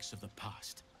mistakes of the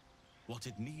past. What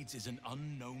it needs is an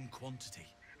unknown quantity.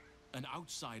 An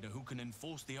outsider who can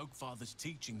enforce the Oakfather's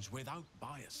teachings without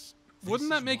bias. Wouldn't This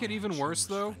that is make it why I even worse, chose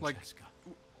though? Like, Francesca.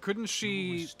 couldn't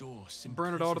she restore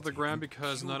burn it all to the simplicity ground and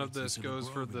because none of purity this to the goes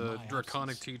for Grove in the my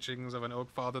draconic absence. teachings of an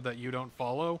Oakfather that you don't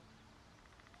follow?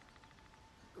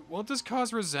 Won't this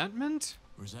cause resentment?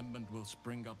 Resentment will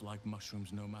spring up like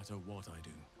mushrooms no matter what I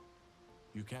do.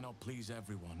 You cannot please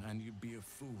everyone, and you'd be a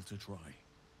fool to try.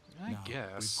 I Now,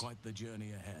 guess. we've quite the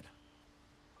journey ahead.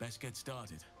 Let's get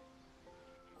started.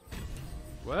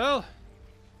 Well,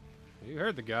 you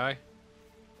heard the guy.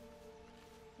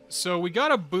 So we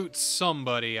gotta boot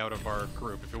somebody out of our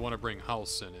group if we want to bring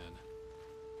Halsin in.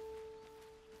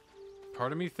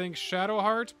 Part of me thinks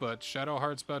Shadowheart, but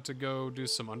Shadowheart's about to go do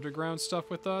some underground stuff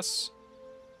with us.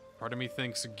 Part of me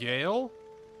thinks Gale.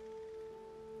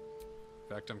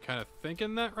 In fact, I'm kind of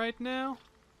thinking that right now.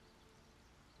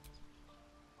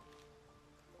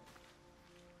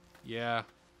 Yeah.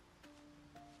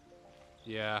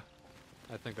 Yeah.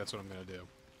 I think that's what I'm gonna do.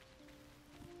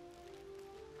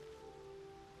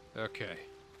 Okay.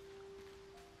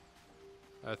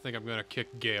 I think I'm gonna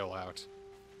kick Gale out.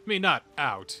 I mean, not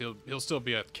out. He'll still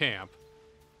be at camp.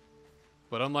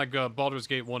 But unlike Baldur's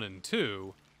Gate 1 and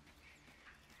 2,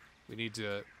 we need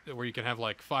to... where you can have,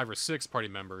 like, 5 or 6 party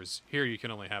members. Here you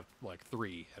can only have, like,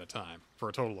 3 at a time, for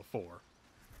a total of 4.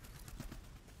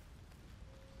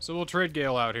 So we'll trade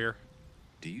Gale out here.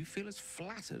 Do you feel as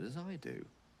flattered as I do?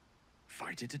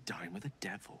 Fighting to dine with a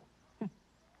devil.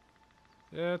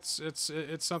 It's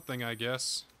something, I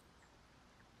guess.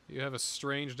 You have a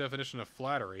strange definition of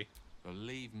flattery.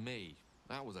 Believe me,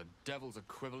 that was a devil's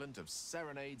equivalent of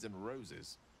serenades and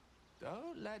roses.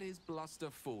 Don't let his bluster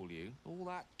fool you. All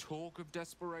that talk of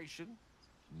desperation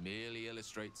merely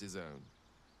illustrates his own.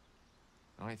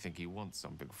 I think he wants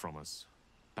something from us,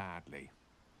 badly.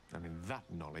 And in that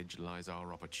knowledge lies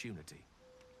our opportunity.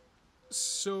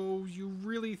 So you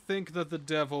really think that the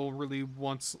devil really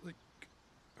wants, like...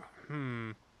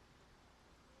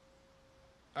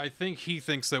 I think he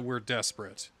thinks that we're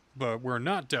desperate. But we're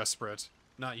not desperate.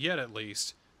 Not yet, at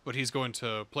least. But he's going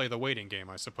to play the waiting game,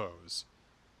 I suppose.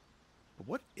 But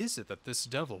what is it that this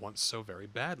devil wants so very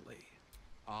badly?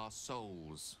 Our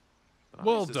souls. But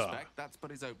Well, I suspect that's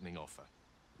but his opening offer.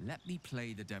 Let me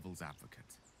play the devil's advocate.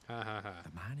 Ha ha ha.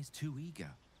 The man is too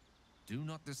eager. Do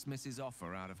not dismiss his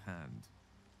offer out of hand.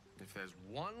 If there's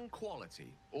one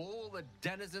quality all the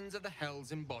denizens of the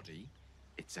hells embody,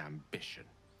 it's ambition.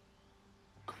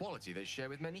 Quality they share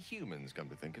with many humans, come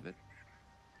to think of it.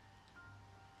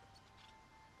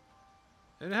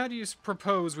 And how do you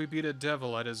propose we beat a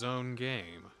devil at his own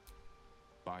game?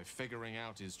 By figuring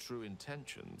out his true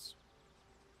intentions.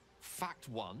 Fact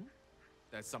 1,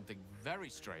 there's something very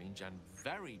strange and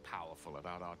very powerful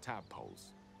about our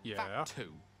tadpoles. Yeah. Fact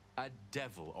 2, a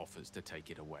devil offers to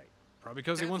take it away. Probably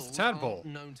because he wants the Devils tadpole. are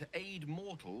known to aid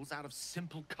mortals out of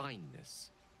simple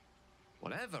kindness.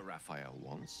 Whatever Raphael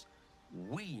wants,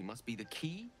 we must be the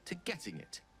key to getting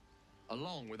it,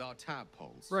 along with our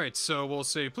tadpoles. Right, so we'll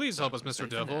say, please help us, Mr.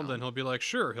 Devil, and then he'll be like,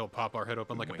 sure, he'll pop our head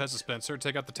open like a pet dispenser,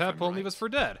 take out the tadpole, and leave us for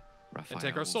dead. Raphael And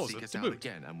take our will souls seek us to out boot.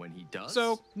 again, and when he does,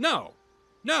 So, no.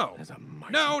 No. there's a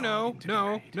mighty No, bargain no, to be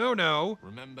no, made. no, no.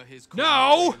 Remember his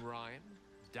No! rhyme?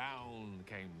 Down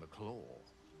came the claw.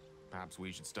 Perhaps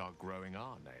we should start growing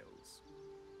our nails.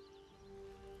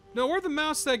 No, we're the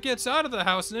mouse that gets out of the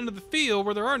house and into the field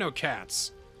where there are no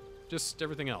cats. Just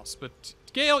everything else. But,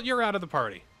 Gale, you're out of the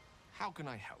party. How can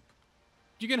I help?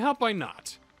 You can help by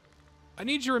not. I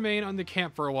need you to remain on the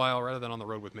camp for a while rather than on the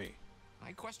road with me.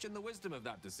 I question the wisdom of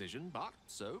that decision, but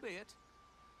so be it.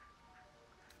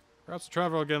 Perhaps we'll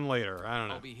travel again later. I don't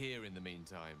know. I'll be here in the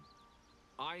meantime,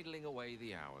 idling away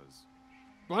the hours.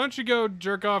 Why don't you go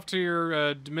jerk off to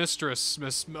your mistress,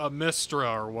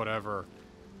 Mistra, or whatever.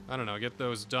 I don't know, get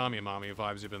those Dami Mommy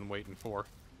vibes you've been waiting for.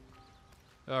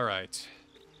 Alright.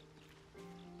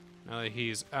 Now that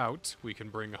he's out, we can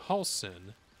bring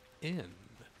Halsin in.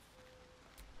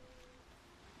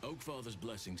 Oakfather's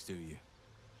blessings to you.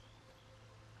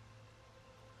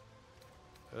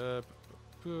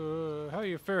 How are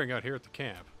you faring out here at the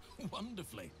camp?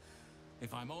 Wonderfully.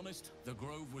 If I'm honest, the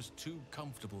grove was too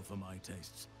comfortable for my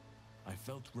tastes. I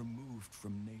felt removed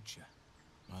from nature.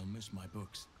 I'll miss my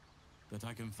books, but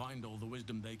I can find all the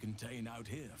wisdom they contain out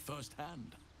here,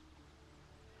 firsthand.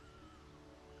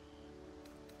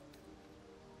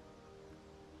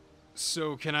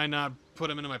 So can I not put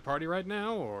him into my party right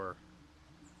now, or?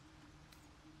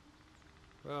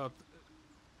 Well,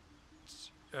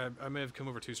 I may have come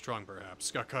over too strong, perhaps.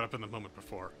 Got caught up in the moment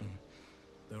before.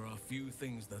 There are few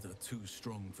things that are too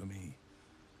strong for me.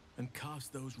 And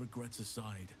cast those regrets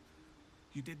aside.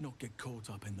 You did not get caught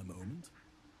up in the moment.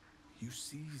 You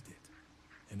seized it.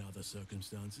 In other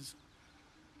circumstances,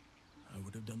 I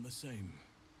would have done the same.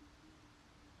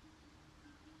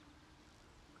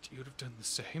 You'd have done the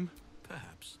same?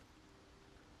 Perhaps.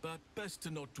 But best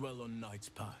to not dwell on nights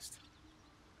past.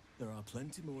 There are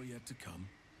plenty more yet to come.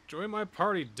 Join my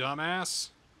party, dumbass.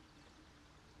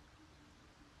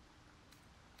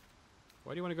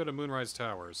 Why do you want to go to Moonrise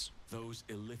Towers? Those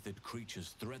illithid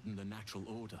creatures threaten the natural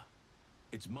order.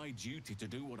 It's my duty to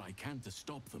do what I can to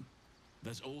stop them.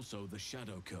 There's also the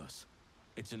Shadow Curse.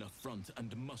 It's an affront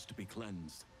and must be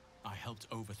cleansed. I helped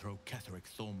overthrow Ketheric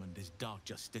Thormund his Dark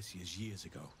Justiciars years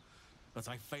ago, but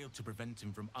I failed to prevent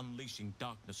him from unleashing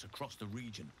darkness across the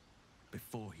region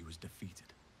before he was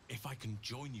defeated. If I can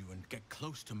join you and get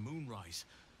close to Moonrise,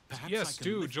 perhaps Yes, I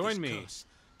can lift join this me. curse,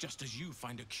 just as you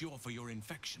find a cure for your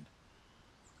infection.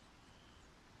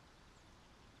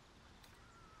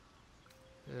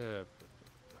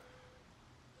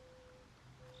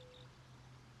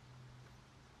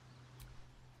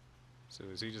 So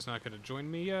is he just not going to join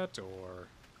me yet, or?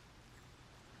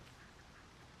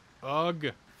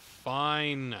 Ugh.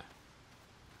 fine.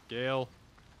 Gale,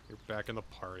 you're back in the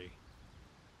party.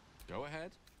 Go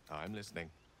ahead. I'm listening.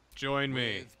 Join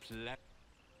me. With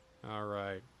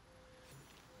Alright.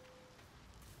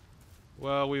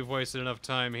 Well, we've wasted enough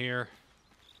time here.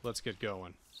 Let's get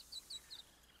going.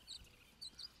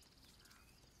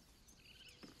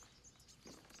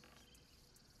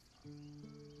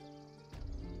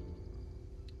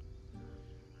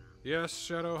 Yes,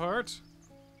 Shadowheart?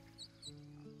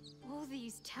 All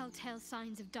these telltale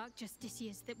signs of dark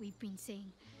justiciars that we've been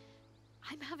seeing.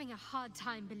 I'm having a hard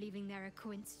time believing they're a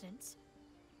coincidence.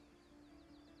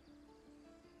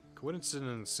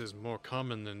 Coincidence is more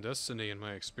common than destiny in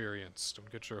my experience.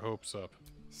 Don't get your hopes up.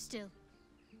 Still,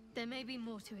 there may be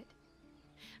more to it.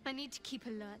 I need to keep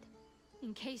alert,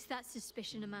 in case that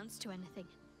suspicion amounts to anything.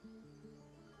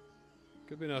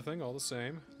 Could be nothing, all the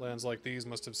same. Lands like these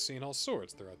must have seen all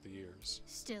sorts throughout the years.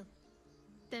 Still,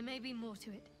 there may be more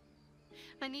to it.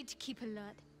 I need to keep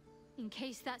alert, in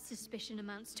case that suspicion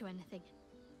amounts to anything.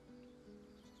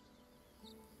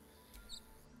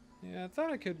 Yeah, I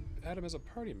thought I could add him as a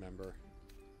party member.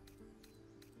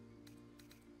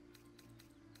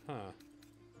 Huh.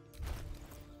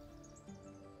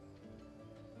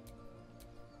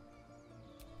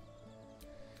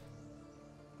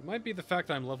 It might be the fact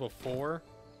that I'm level 4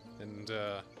 and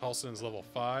Halston's level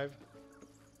 5.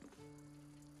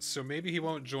 So maybe he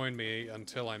won't join me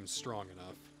until I'm strong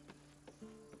enough.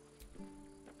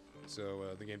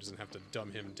 So the game doesn't have to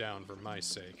dumb him down for my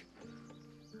sake.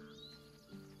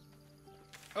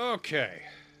 Okay.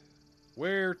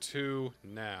 Where to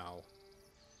now?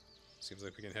 Seems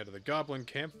like we can head to the Goblin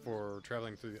Camp for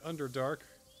traveling through the Underdark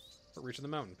or reaching the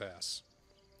Mountain Pass.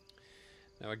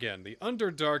 Now again, the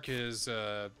Underdark is,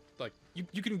 like,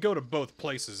 you can go to both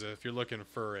places if you're looking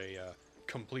for a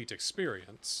complete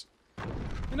experience.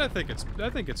 And I think it's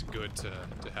good to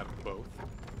have both.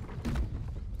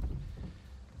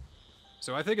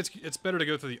 So I think it's better to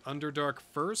go through the Underdark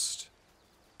first,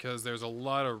 because there's a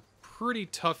lot of pretty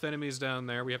tough enemies down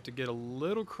there. We have to get a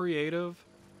little creative,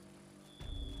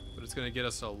 but it's going to get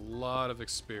us a lot of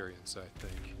experience, I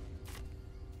think.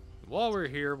 While we're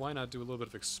here, why not do a little bit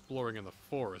of exploring in the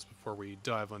forest before we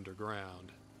dive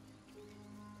underground?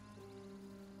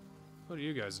 What are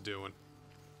you guys doing?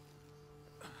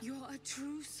 You're a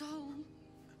true soul.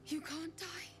 You can't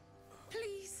die.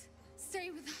 Please, stay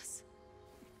with us.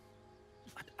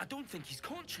 I don't think he's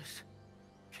conscious.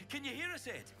 Can you hear us,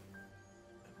 Ed?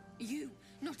 You,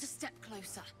 not a step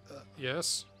closer.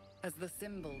 Yes? As the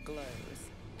symbol glows,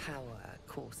 power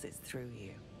courses through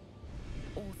you.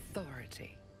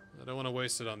 Authority. I don't want to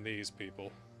waste it on these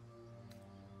people.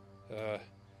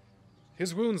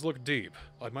 His wounds look deep.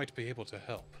 I might be able to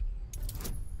help.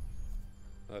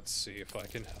 Let's see if I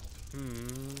can help.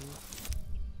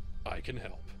 I can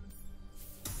help.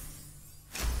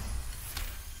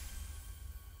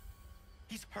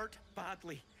 He's hurt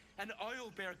badly. An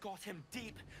owlbear got him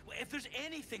deep. If there's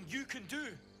anything you can do.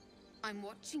 I'm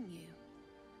watching you.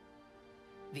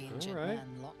 The injured man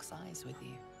locks eyes with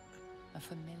you. A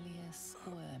familiar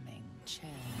squirming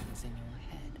churns in your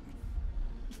head.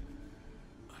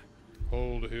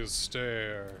 Hold his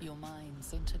stare. Your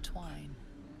minds intertwine.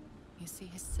 You see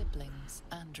his siblings,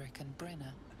 Andric and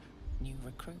Brenna. New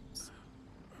recruits.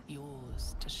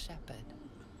 Yours to shepherd.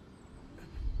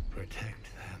 Protect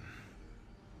them.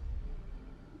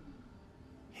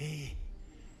 He's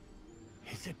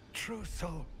a true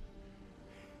soul.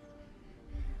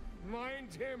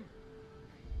 Mind him.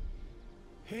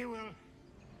 He will.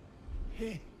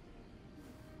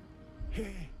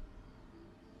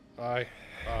 I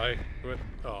would.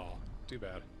 Oh, too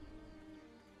bad.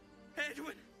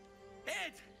 Edwin!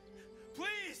 Ed!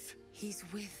 Please! He's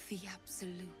with the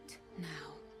Absolute now.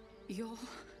 You're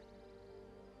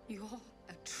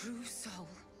a true soul.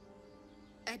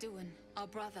 Edwin, our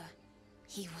brother,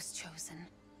 he was chosen.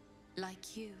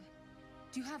 Like you.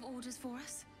 Do you have orders for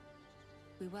us?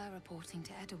 We were reporting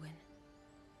to Edwin.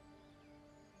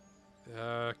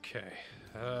 Okay.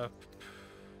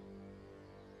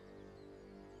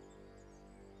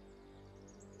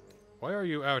 Why are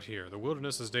you out here? The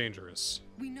wilderness is dangerous.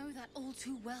 We know that all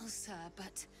too well, sir,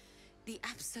 but the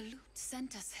Absolute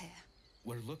sent us here.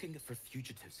 We're looking for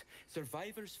fugitives.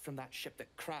 Survivors from that ship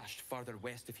that crashed farther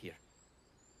west of here.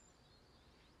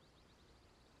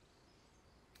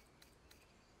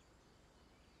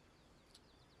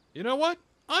 You know what?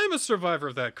 I'm a survivor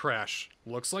of that crash.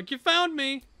 Looks like you found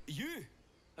me. You?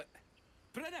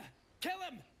 Brenna, kill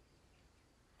him!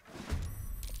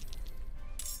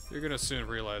 You're gonna soon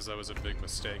realize that was a big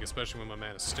mistake, especially when my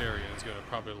man Asterion is gonna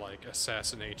probably, like,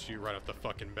 assassinate you right off the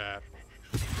fucking bat.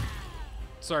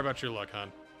 Sorry about your luck,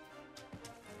 hon.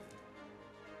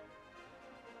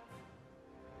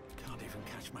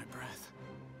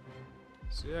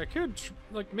 So yeah, I could,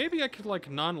 like, maybe I could,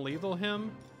 like, non-lethal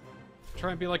him.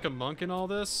 Try and be like a monk in all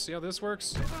this. See how this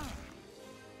works?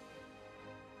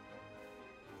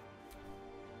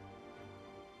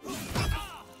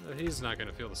 He's not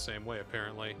gonna feel the same way,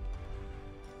 apparently.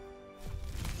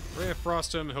 Ray of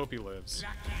Frost him, hope he lives.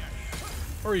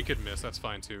 Or you could miss, that's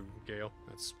fine too, Gale.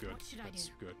 That's good.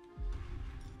 That's good.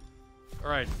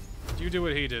 Alright, you do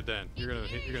what he did then. You're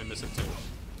gonna miss it too.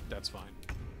 That's fine.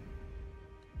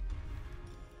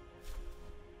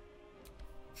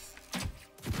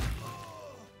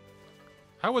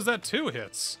 How was that 2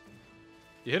 hits?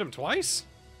 You hit him twice?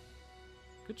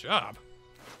 Good job.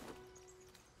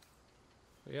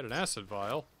 He had an acid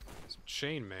vial, some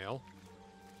chainmail.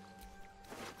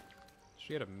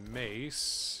 She had a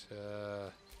mace,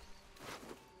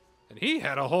 and he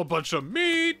had a whole bunch of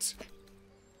meat!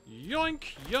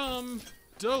 Yoink, yum,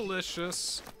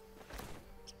 delicious.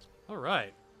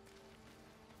 Alright.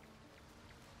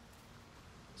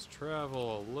 Let's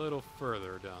travel a little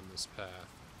further down this path.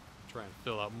 Try and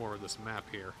fill out more of this map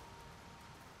here.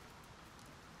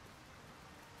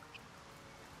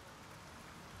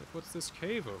 Like, what's this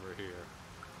cave over here?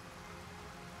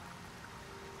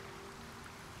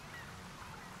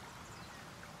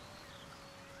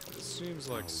 It seems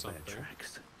like something.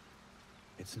 Tracks.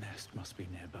 Its nest must be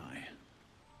nearby.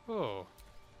 Oh,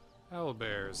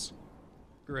 owlbears.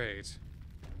 Great.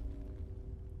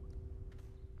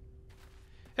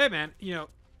 Hey man, you know,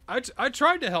 I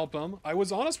tried to help them. I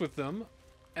was honest with them,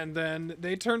 and then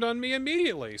they turned on me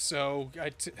immediately. So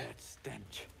that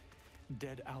stench.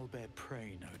 Dead owlbear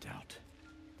prey, no doubt.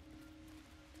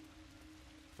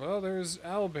 Well, there's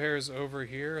owlbears over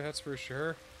here, that's for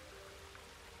sure.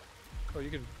 Oh, you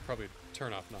can probably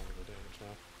turn off non-lethal damage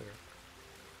now.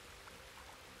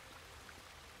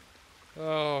 There.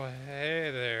 Oh,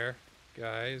 hey there,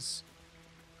 guys.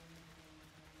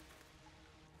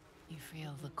 You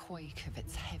feel the quake of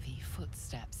its heavy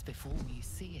footsteps before you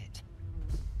see it.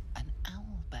 An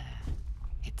owlbear,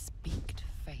 its beaked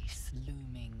face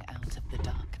looming out of the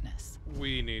darkness.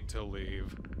 We need to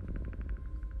leave.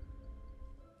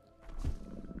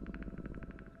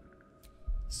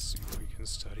 Let's see if we can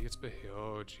study its behavior.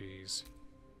 Oh, jeez.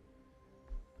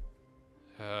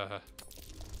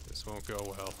 This won't go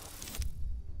well.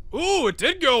 Ooh, it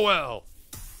did go well!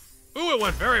 Ooh, it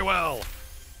went very well!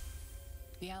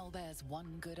 The owlbear's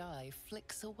one good eye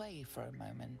flicks away for a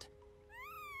moment.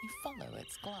 You follow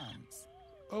its glance.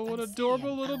 Oh, what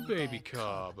adorable little baby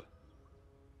cub.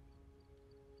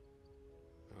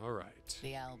 Alright.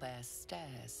 The owlbear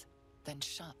stares, then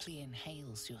sharply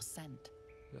inhales your scent.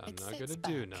 I'm not gonna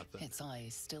do nothing. Its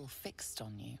eyes still fixed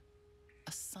on you.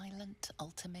 A silent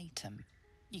ultimatum.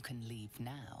 You can leave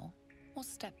now, or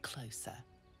step closer,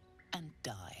 and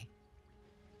die.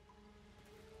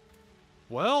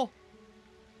 Well,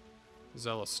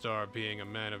 Zelistar being a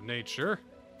man of nature,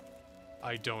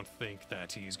 I don't think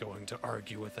that he's going to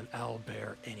argue with an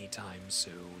owlbear anytime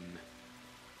soon.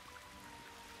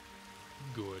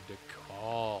 Good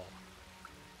call.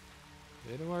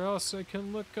 Anywhere else I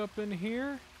can look up in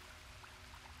here?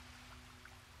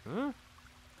 Huh?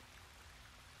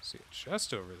 See a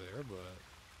chest over there, but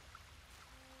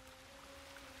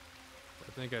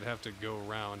I think I'd have to go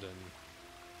around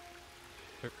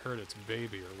and hurt its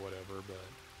baby or whatever, but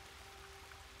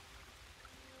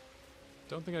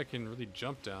don't think I can really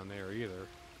jump down there either.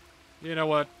 You know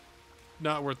what?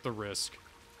 Not worth the risk.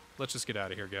 Let's just get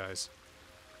out of here, guys.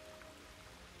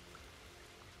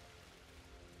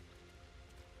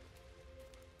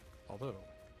 Although,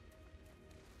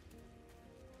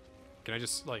 can I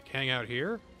just, like, hang out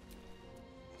here?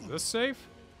 Is this safe?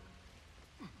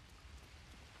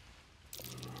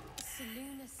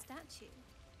 Saloon's statue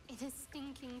in a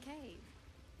stinking cave.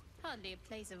 Hardly a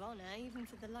place of honor, even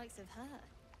for the likes of her.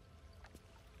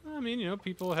 I mean, you know,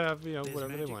 people have, you know, There's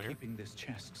whatever they magic want here. keeping this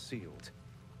chest sealed.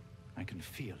 I can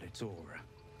feel its aura.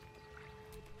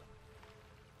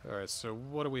 Alright, so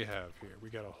what do we have here? We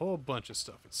got a whole bunch of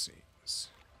stuff, it seems.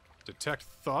 Detect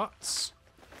thoughts.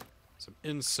 Some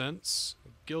incense. A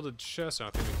gilded chest. I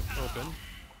don't think we can open.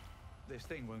 This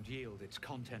thing won't yield its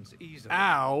contents easily.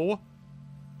 Ow!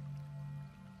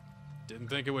 Didn't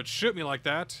think it would shoot me like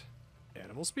that.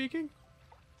 Animal speaking?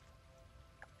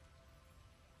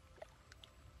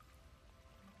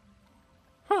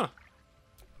 Huh.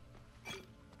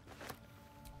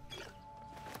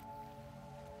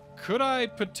 Could I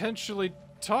potentially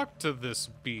talk to this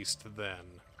beast then?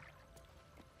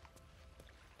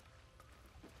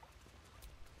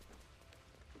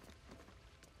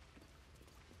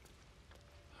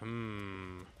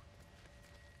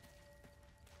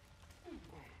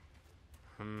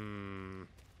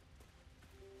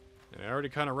 And I already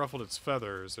kind of ruffled its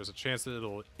feathers. There's a chance that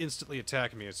it'll instantly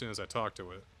attack me as soon as I talk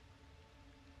to it.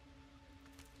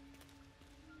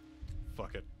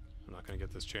 Fuck it. I'm not gonna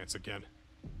get this chance again.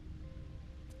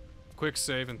 Quick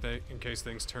save in case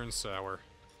things turn sour.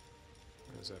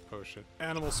 There's that potion.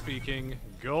 Animal speaking.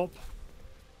 Gulp.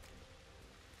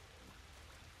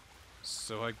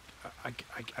 So I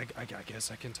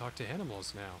guess I can talk to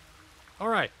animals now. All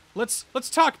right, let's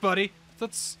talk, buddy.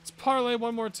 Let's parlay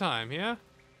one more time, yeah?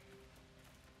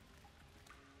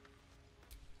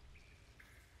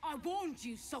 I warned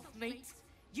you, soft meat.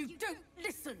 You don't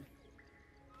listen.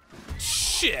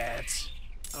 Shit!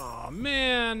 Oh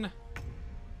man.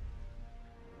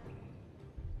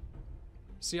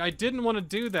 See, I didn't want to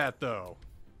do that though.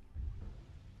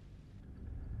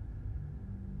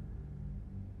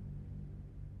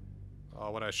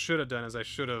 Oh, what I should have done is I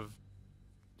should have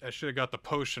got the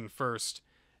potion first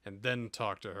and then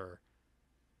talked to her.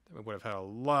 Then we would have had a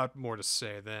lot more to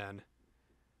say then.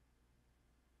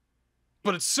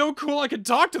 But it's so cool I can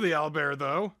talk to the owlbear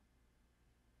though.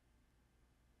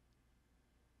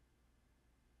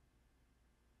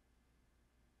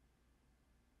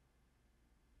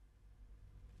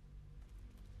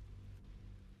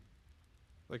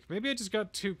 Like, maybe I just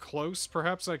got too close.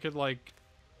 Perhaps I could, like,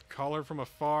 call her from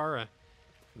afar.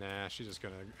 Nah, she's just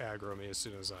gonna aggro me as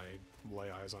soon as I lay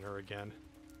eyes on her again.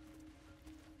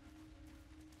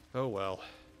 Oh well.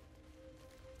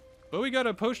 But we got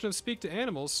a potion of speak to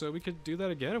animals, so we could do that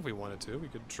again if we wanted to. We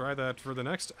could try that for the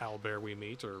next owlbear we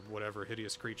meet, or whatever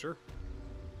hideous creature.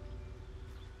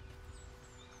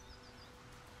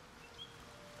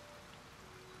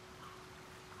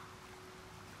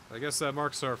 I guess that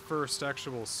marks our first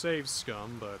actual save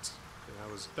scum, but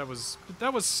that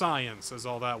was science, is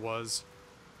all that was.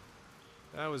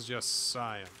 That was just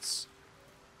science.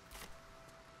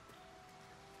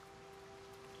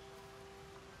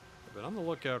 But on the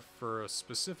lookout for a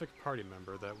specific party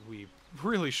member that we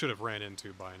really should have ran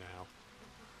into by now.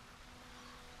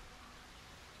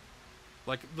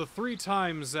 Like the 3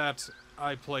 times that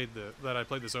I played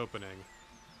this opening,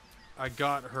 I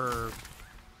got her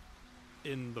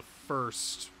in the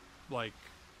first, like,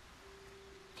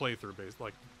 playthrough base,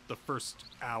 like, the first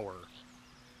hour.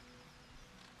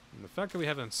 And the fact that we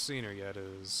haven't seen her yet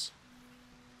is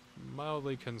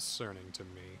mildly concerning to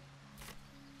me.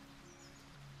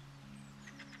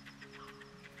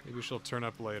 Maybe she'll turn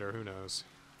up later, who knows.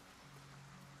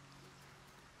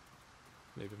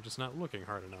 Maybe I'm just not looking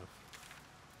hard enough.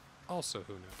 Also,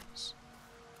 who knows.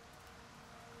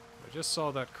 I just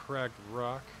saw that cracked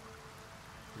rock.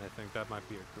 And I think that might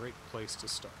be a great place to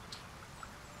start.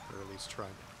 Or at least try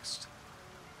next.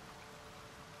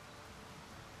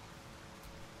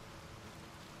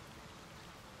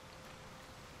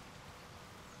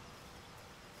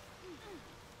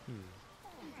 We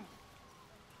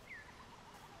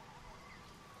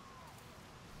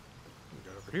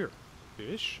got over here.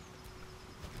 Fish?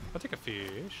 I'll take a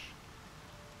fish.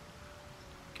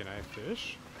 Can I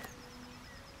fish?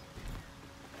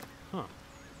 Huh.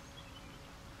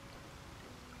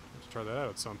 Try that out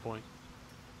at some point.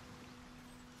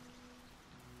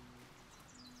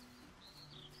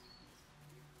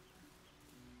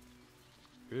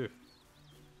 Ew.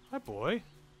 Hi, boy.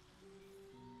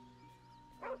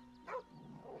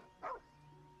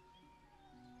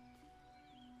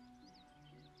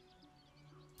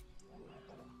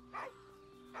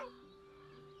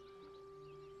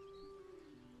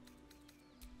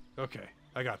 Okay,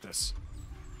 I got this.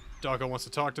 Doggo wants to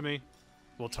talk to me.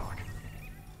 We'll talk.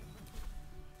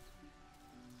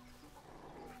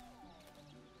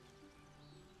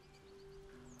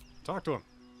 Talk to him.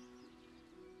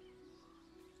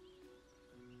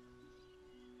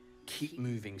 Keep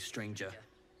moving, stranger.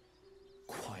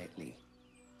 Quietly.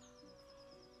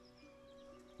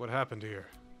 What happened here?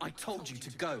 I told you to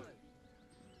go.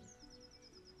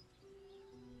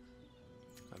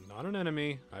 I'm not an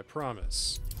enemy, I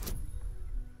promise.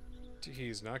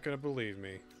 He's not gonna believe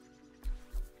me.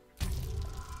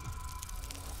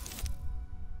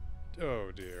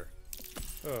 Oh dear.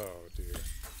 Oh dear.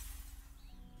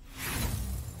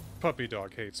 Puppy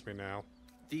dog hates me now.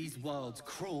 These worlds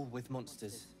crawl with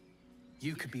monsters.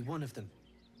 You could be one of them.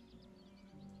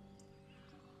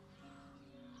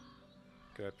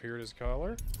 Got to peer at his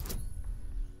collar.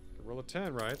 Roll a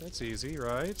 10, right? That's easy,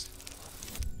 right?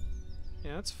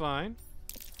 Yeah, that's fine.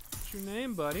 What's your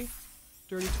name, buddy?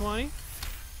 Dirty 20?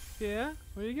 Yeah?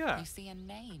 What do you got? You see a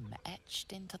name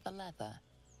etched into the leather.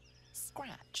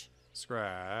 Scratch.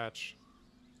 Scratch.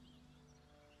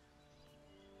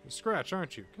 You're Scratch,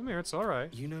 aren't you? Come here, it's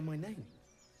alright. You know my name.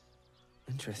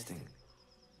 Interesting.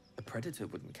 A predator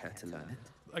wouldn't care to learn it.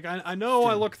 Like, I know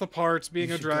I look the part, being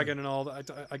you a should dragon go. and all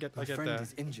that. I get My friend that.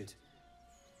 is injured.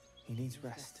 He needs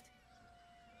rest.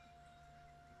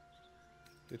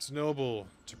 It's noble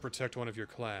to protect one of your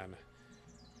clan,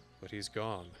 but he's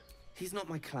gone. He's not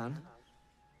my clan.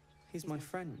 He's my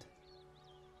friend.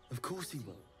 Of course he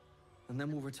will. And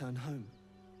then we'll return home.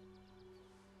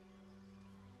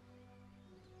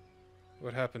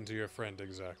 What happened to your friend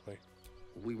exactly?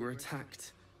 We were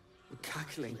attacked.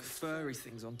 Cackling, furry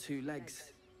things on 2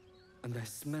 legs. And their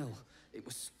smell, it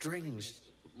was strange,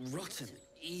 rotten,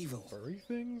 evil. Furry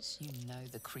things? You know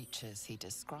the creatures he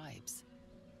describes.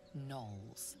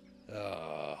 Gnolls.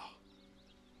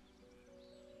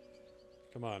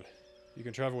 Come on. You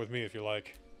can travel with me if you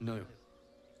like. No.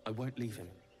 I won't leave him.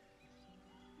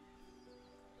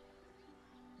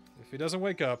 If he doesn't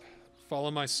wake up, follow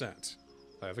my scent.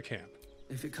 I have a camp.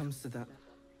 If it comes to that,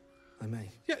 I may.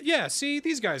 Yeah, see?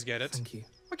 These guys get it. Thank you.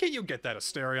 Why can't you get that,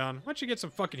 Asterion? Why don't you get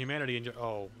some fucking humanity in your...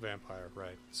 Oh, vampire.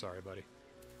 Right. Sorry, buddy.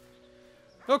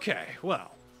 Okay,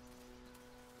 well.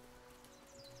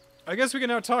 I guess we can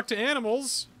now talk to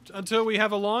animals until we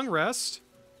have a long rest.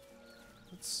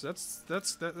 That's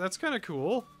kind of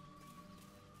cool.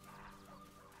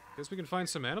 Guess we can find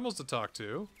some animals to talk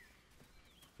to.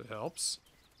 If it helps.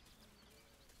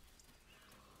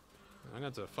 I'm gonna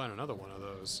have to find another one of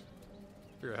those.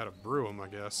 Figure out how to brew them, I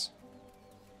guess.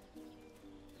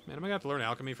 Man, am I gonna have to learn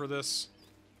alchemy for this?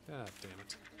 God damn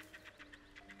it.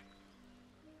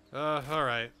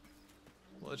 Alright.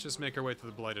 Let's just make our way to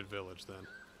the Blighted Village, then.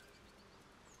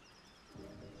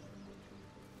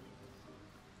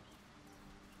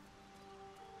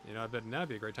 You know, I bet now'd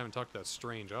be a great time to talk to that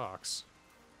strange ox.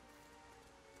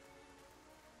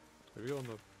 Are we going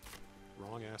the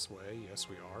wrong-ass way? Yes,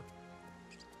 we are.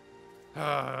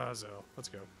 So, let's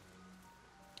go.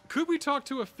 Could we talk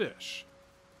to a fish?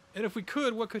 And if we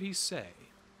could, what could he say?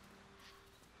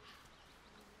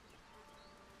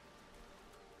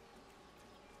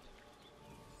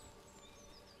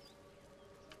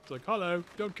 It's like, hello,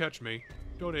 don't catch me.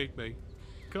 Don't eat me.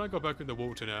 Can I go back in the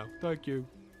water now? Thank you.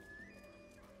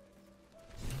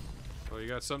 Oh, you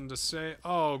got something to say?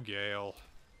 Oh, Gale.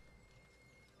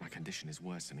 My condition is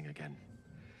worsening again.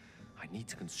 I need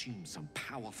to consume some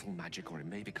powerful magic or it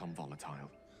may become volatile.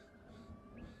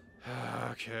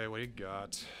 Okay, what do you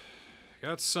got?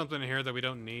 Got something here that we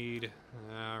don't need.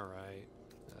 Alright.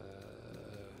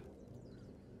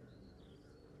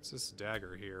 What's this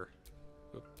dagger here?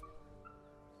 Oop.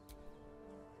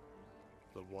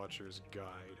 The Watcher's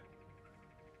Guide.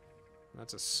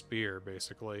 That's a spear,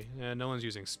 basically. Yeah, no one's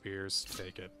using spears.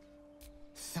 Take it.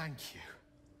 Thank you.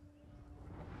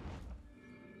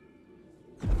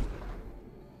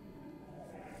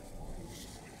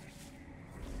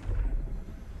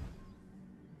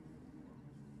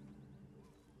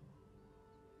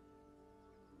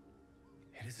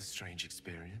 It is a strange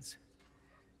experience.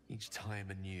 Each time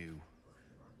anew.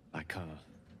 Like a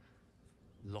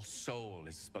lost soul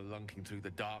is spelunking through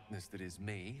the darkness that is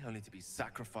me, only to be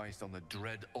sacrificed on the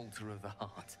dread altar of the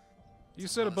heart. You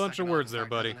said a bunch of words there,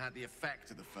 buddy. Hasn't had the effect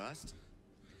of the first.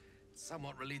 It's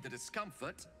somewhat relieved the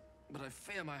discomfort, but I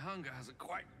fear my hunger hasn't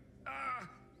quite...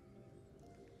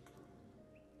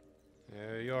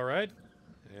 You alright?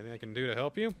 Anything I can do to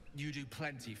help you? You do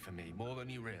plenty for me, more than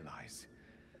you realize.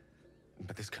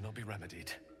 But this cannot be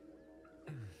remedied.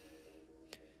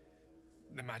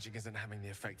 The magic isn't having the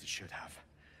effect it should have.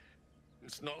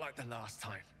 It's not like the last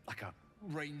time, like a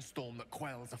rainstorm that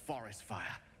quells a forest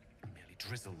fire. It merely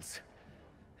drizzles.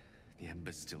 The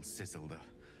embers still sizzle, the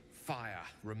fire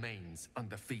remains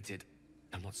undefeated.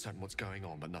 I'm not certain what's going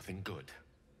on, but nothing good.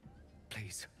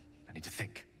 Please, I need to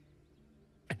think.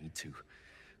 I need to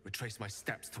retrace my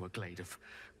steps to a glade of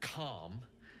calm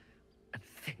and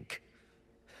think.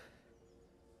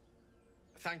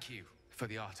 Thank you for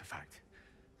the artifact.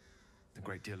 A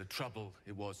great deal of trouble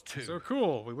it was too. So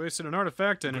cool. We wasted an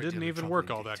artifact and it Great didn't deal of even trouble work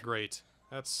all indeed. that great.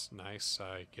 That's nice,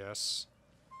 I guess.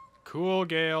 Cool,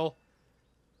 Gale.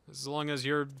 As long as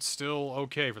you're still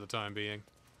okay for the time being.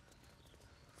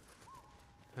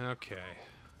 Okay.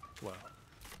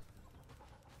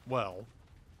 Well.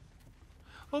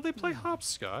 Oh, they play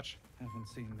hopscotch. Haven't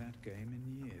seen that game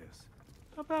in years.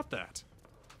 How about that?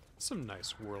 Some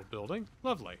nice world building.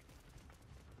 Lovely.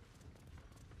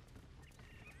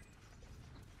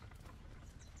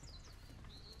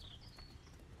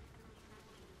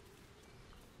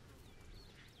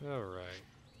 Alright.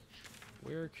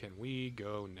 Where can we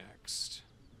go next?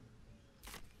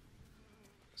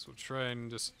 So we'll try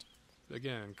and just,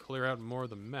 again, clear out more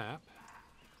of the map.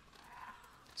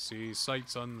 See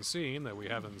sights unseen that we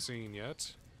haven't seen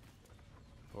yet.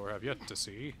 Or have yet to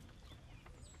see.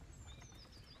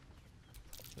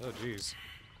 Oh, jeez.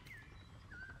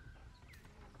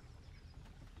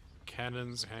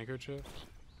 Cannon's handkerchief?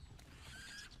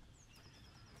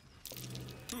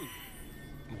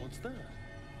 What's that? What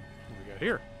do we got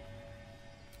here?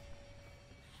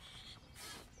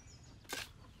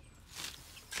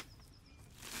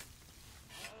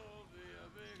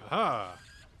 Aha!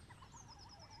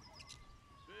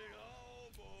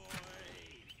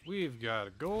 We've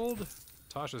got gold,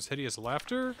 Tasha's hideous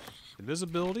laughter,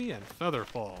 invisibility, and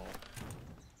featherfall.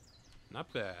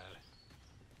 Not bad.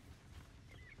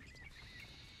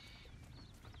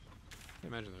 I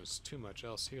can't imagine there's too much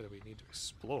else here that we need to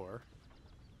explore.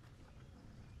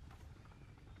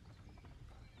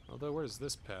 Although, where does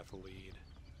this path lead?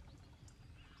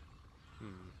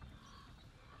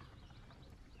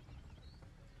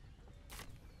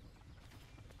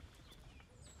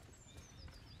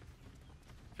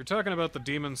 If you're talking about the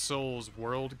Demon Souls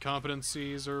world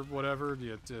competencies or whatever,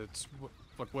 it's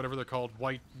whatever they're called,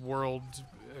 white world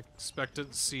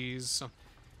expectancies.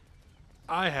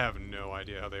 I have no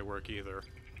idea how they work either.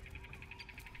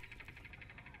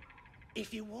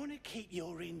 If you want to keep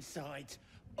your insides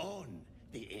on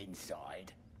the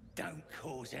inside, don't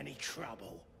cause any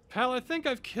trouble. Pal, I think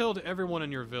I've killed everyone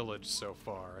in your village so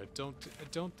far. I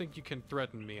don't think you can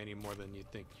threaten me any more than you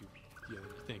think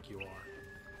you are.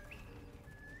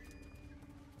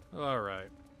 All right.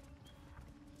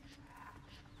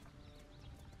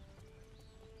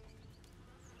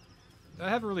 I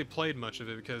haven't really played much of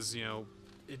it because, you know,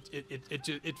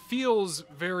 it feels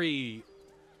very,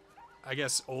 I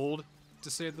guess, old,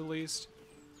 to say the least.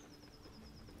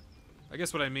 I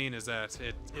guess what I mean is that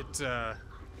I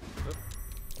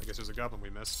guess there's a goblin we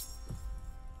missed.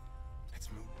 Let's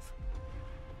move.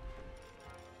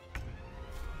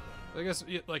 I guess,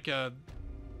 like,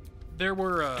 there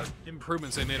were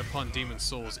improvements they made upon Demon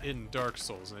Souls in Dark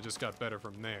Souls, and it just got better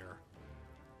from there.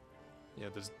 Yeah,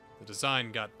 the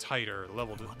design got tighter,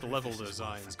 the level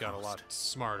designs got a lot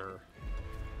smarter.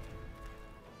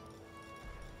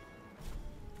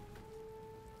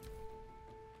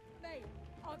 Mate,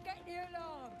 I'll get the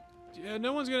alarm. Yeah,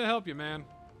 no one's gonna help you, man.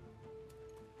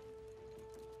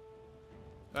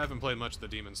 I haven't played much of the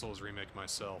Demon Souls remake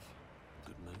myself.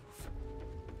 Good move.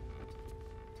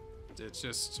 It's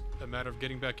just a matter of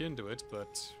getting back into it,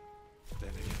 but then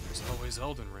again, there's always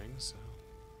Elden Ring, so...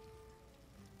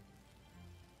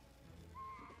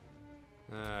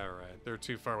 Alright, they're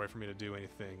too far away for me to do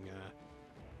anything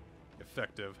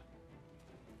effective.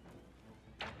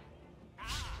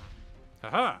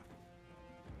 Haha!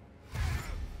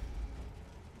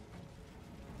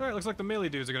 Alright, looks like the melee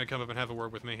dudes are gonna come up and have a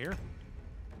word with me here.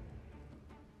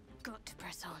 Got to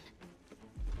press on.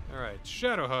 Alright,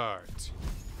 Shadowheart.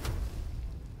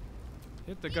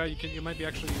 Hit the guy you might be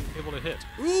actually able to hit.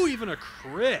 Ooh, even a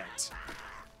crit!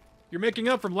 You're making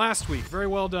up from last week. Very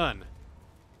well done.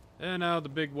 And now the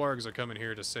big wargs are coming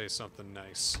here to say something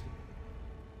nice.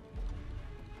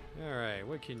 Alright,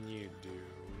 what can you do?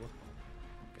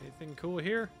 Anything cool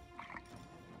here?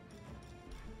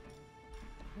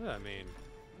 I mean...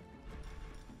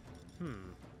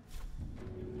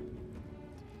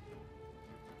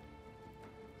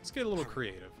 Let's get a little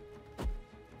creative.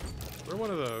 We're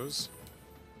one of those.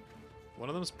 One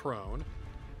of them's prone.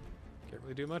 Can't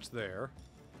really do much there.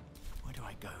 Where do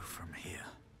I go from here?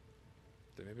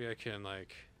 Then maybe I can,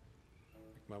 like,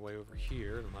 make my way over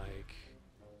here and, like...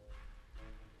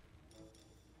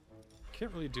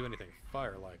 Can't really do anything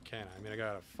fire-like, can I? I mean, I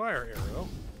got a fire arrow.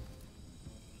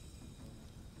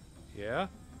 Yeah?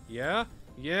 Yeah?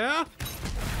 Yeah?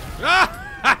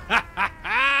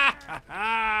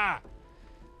 Ah!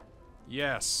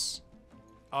 Yes.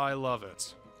 I love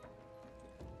it.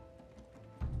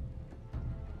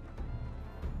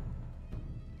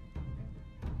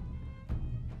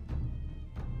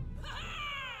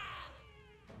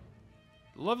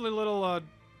 Lovely little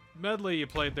medley you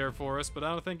played there for us, but I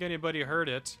don't think anybody heard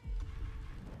it.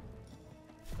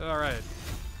 Alright.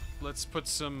 Let's put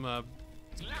some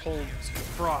cold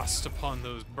frost upon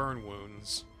those burn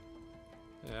wounds.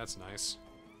 Yeah, that's nice.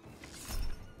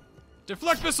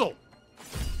 Deflect missile!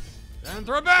 And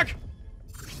throw it back!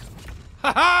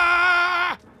 Ha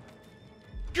ha!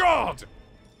 God!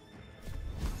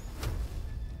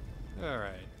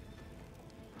 Alright.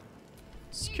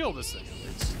 Let's kill this thing at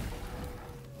least.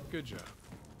 Good job.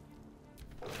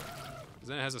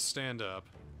 Then it has a stand up.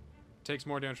 Takes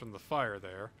more damage from the fire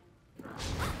there.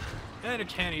 And it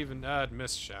can't even... it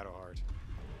missed Shadowheart.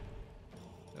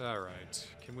 Alright.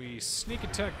 Can we sneak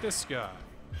attack this guy?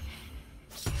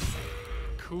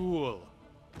 Cool.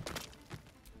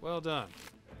 Well done.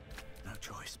 No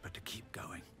choice but to keep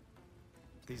going.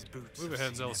 These boots. Move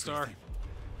ahead, Zelstar.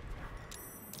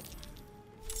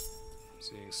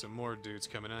 Seeing some more dudes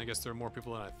coming in. I guess there are more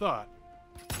people than I thought.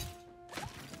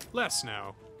 Less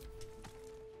now.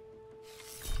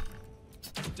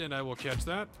 Then I will catch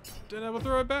that. Then I will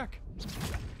throw it back.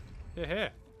 Heh heh.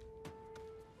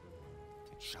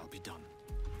 It shall be done.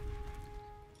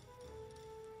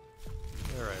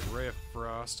 Alright, Ray of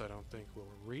Frost, I don't think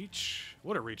will reach.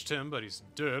 Would have reached him, but he's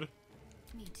dead.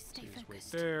 Need to stay Wait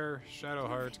focused. there.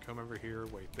 Shadowheart, come over here.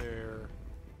 Wait there.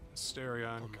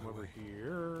 Asterion, come over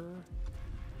here.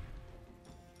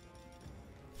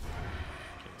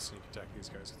 Can't sneak attack these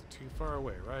guys. They're too far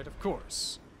away, right? Of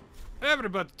course.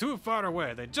 Everybody's too far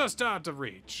away. They just out of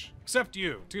reach. Except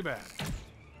you. Too bad.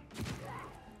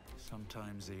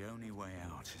 Sometimes the only way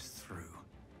out is through.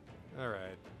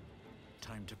 Alright.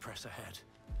 Time to press ahead.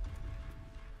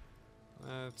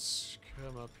 Let's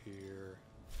come up here.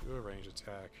 Do a range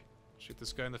attack. Shoot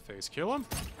this guy in the face. Kill him?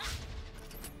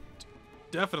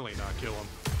 Definitely not kill him.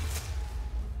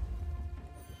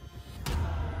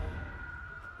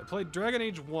 I played Dragon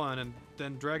Age 1 and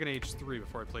then Dragon Age 3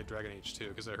 before I played Dragon Age 2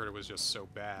 because I heard it was just so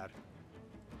bad.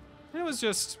 It was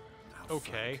just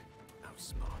okay.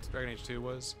 Dragon Age 2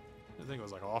 was. I didn't think it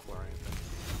was like awful or anything.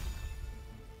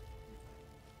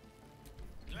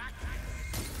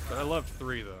 But I loved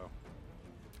 3 though.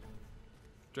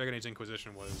 Dragon Age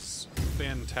Inquisition was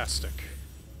fantastic.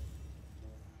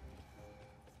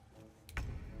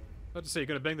 About to say, you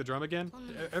gonna bang the drum again?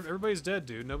 Everybody's dead,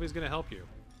 dude. Nobody's gonna help you.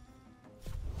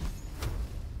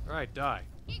 Alright, die.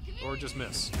 Or just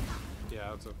miss.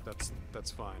 Yeah,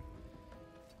 that's fine.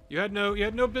 You had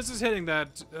no business hitting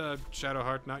that,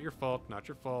 Shadowheart. Not your fault. Not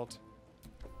your fault.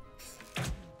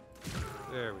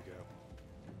 There we go.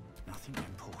 Nothing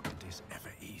important is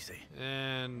ever easy.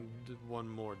 And one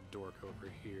more dork over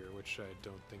here, which I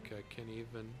don't think I can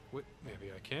even... Wait,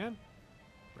 maybe I can?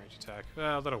 Range attack.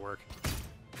 Well, that'll work.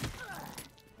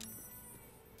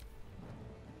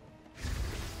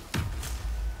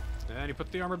 And he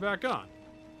put the armor back on.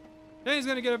 And he's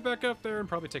gonna get it back up there and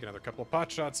probably take another couple of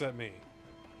pot shots at me.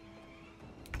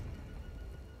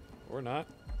 Or not.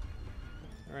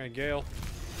 Alright, Gale.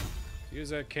 Use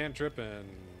that cantrip and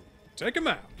take him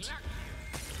out.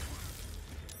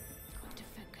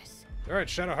 Alright,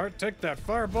 Shadowheart, take that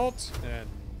firebolt and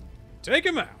take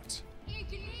him out.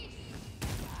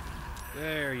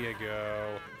 There you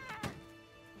go.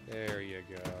 There you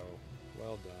go.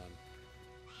 Well done.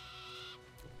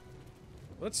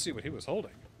 Let's see what he was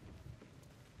holding.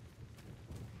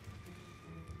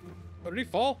 Oh, did he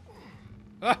fall?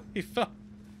 Ah, he fell.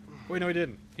 Wait, no, he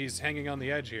didn't. He's hanging on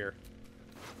the edge here.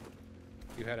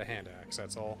 You had a hand axe,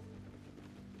 that's all.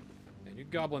 And you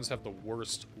goblins have the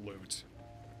worst loot.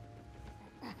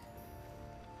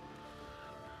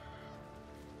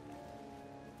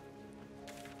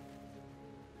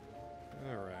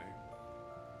 Alright.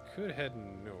 Could head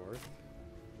north.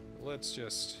 Let's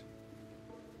just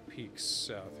peek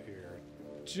south here.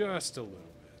 Just a little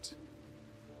bit.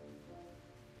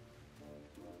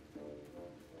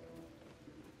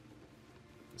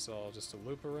 It's all just a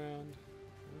loop around.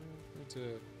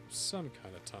 Into some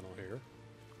kind of tunnel here.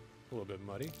 A little bit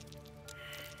muddy.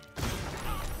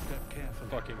 Step carefully.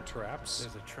 Fucking traps.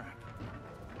 There's a trap.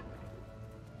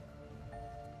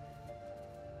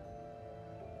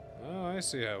 Oh, I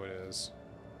see how it is.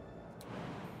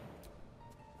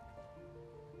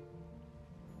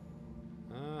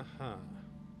 Uh-huh.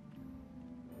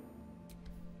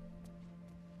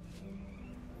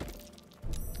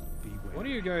 One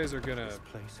of you guys are gonna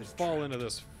fall into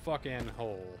this fucking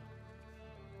hole.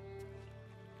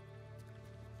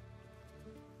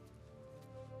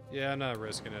 Yeah, I'm not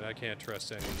risking it. I can't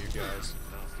trust any of you guys.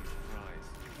 Nasty surprise.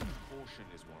 Caution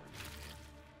is warranted.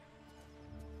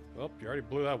 Well, you already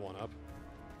blew that one up.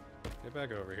 Get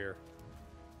back over here.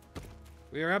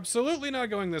 We are absolutely not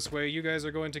going this way. You guys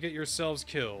are going to get yourselves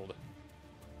killed.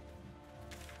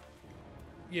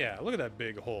 Yeah, look at that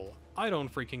big hole. I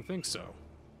don't freaking think so.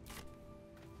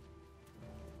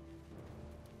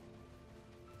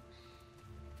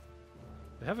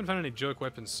 I haven't found any joke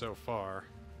weapons so far.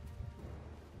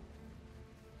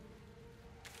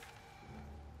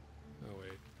 Oh,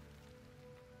 wait.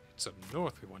 It's up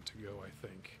north we want to go, I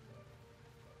think.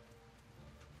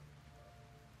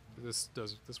 This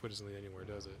way doesn't lead anywhere,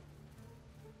 does it?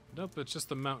 Nope, it's just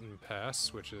the mountain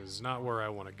pass, which is not where I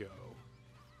want to go.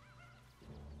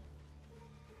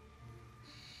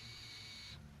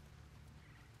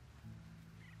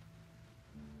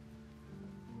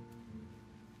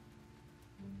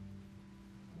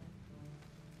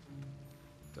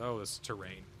 Oh, this is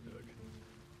terrain. Ugh.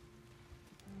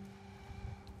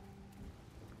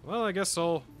 Well, I guess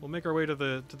we'll make our way to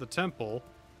the temple.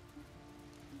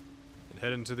 And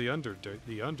head into the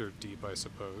Underdeep, I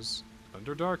suppose.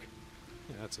 Underdark?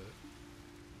 Yeah, that's it.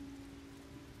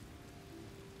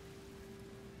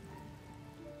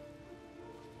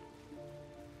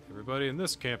 Everybody in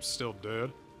this camp's still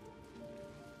dead.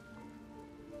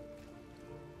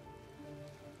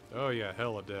 Oh yeah,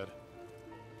 hella dead.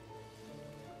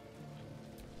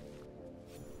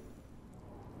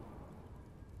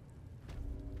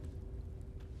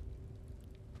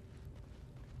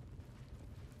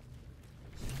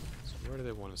 So where do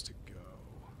they want us to go?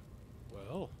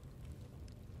 Well,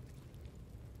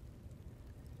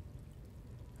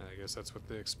 I guess that's what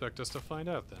they expect us to find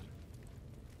out then.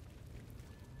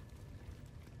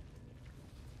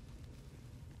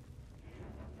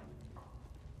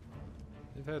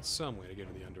 They've had some way to get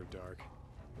into the Underdark.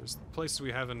 There's places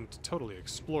we haven't totally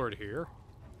explored here.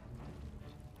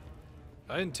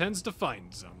 I intends to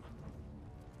find them.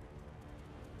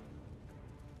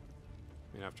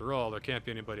 I mean, after all, there can't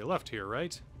be anybody left here,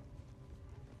 right?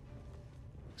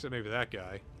 Except maybe that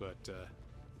guy, but,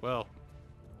 well,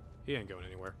 he ain't going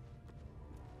anywhere.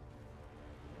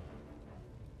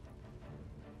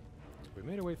 Have we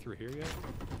made our way through here yet?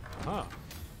 Aha!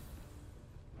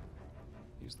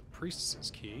 Use the priestess's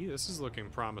key. This is looking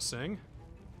promising.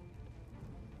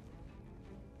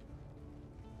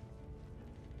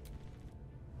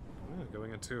 Ah,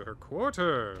 going into her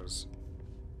quarters.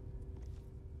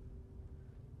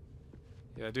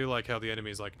 Yeah, I do like how the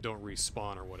enemies, like, don't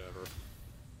respawn or whatever.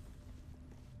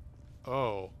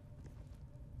 Oh.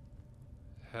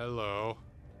 Hello.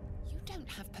 You don't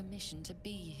have permission to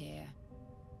be here.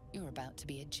 You're about to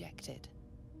be ejected.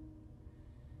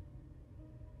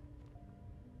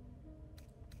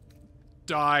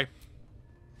 Die.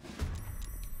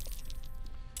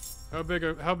 How big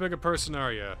a person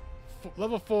are you?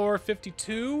 Level 4,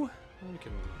 52? We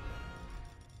can.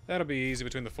 That'll be easy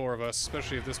between the four of us,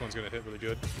 especially if this one's gonna hit really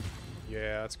good.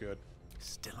 Yeah, that's good.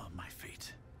 Still on my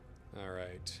feet. All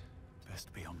right.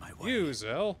 Best be on my way. You,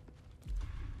 Zell.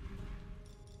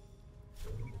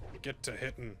 Get to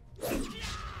hitting.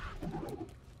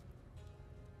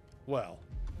 Well,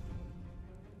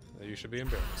 you should be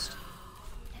embarrassed.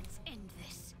 Let's end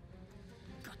this.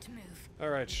 Got to move. All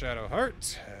right,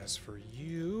 Shadowheart. As for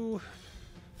you,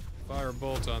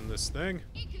 firebolt on this thing.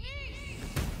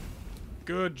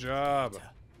 Good job.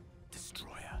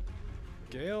 Destroyer.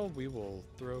 Gale, we will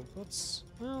throw. Let's.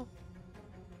 Well.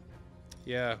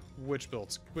 Yeah, witch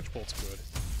bolt's good.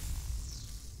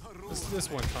 This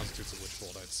one constitutes a witch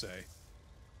bolt, I'd say.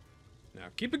 Now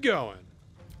keep it going.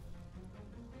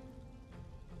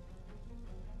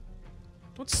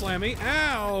 Don't slam me.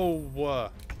 Ow!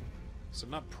 So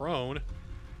I'm not prone.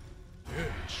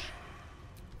 Bitch.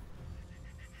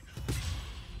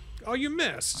 Oh, you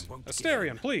missed.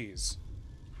 Asterion, please.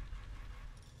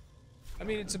 I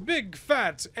mean, it's a big,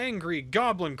 fat, angry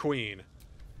goblin queen.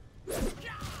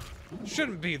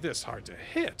 Shouldn't be this hard to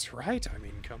hit, right? I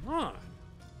mean, come on.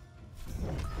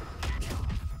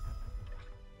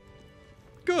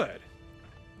 Good.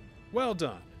 Well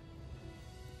done.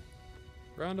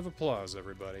 Round of applause,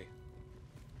 everybody.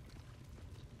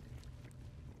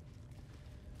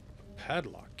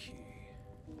 Padlock key.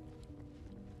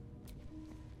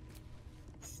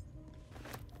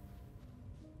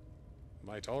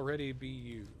 Might already be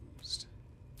used.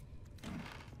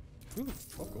 Ooh,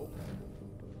 12 gold.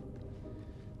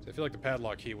 So I feel like the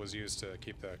padlock key was used to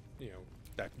keep that, you know,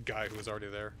 that guy who was already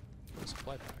there.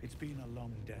 Supply pack. It's been a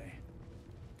long day.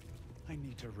 I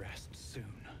need to rest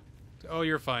soon. Oh,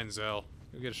 you're fine, Zell.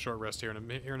 You'll get a short rest here in a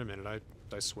minute.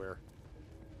 I swear.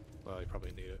 Well, you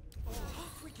probably need it.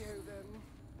 Off we go then.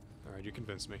 All right, you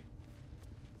convinced me.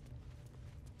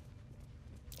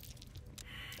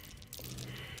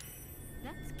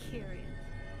 That's curious.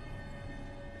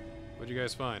 What'd you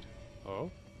guys find? Oh?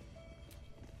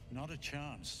 Not a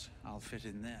chance. I'll fit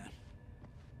in there.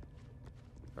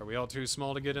 Are we all too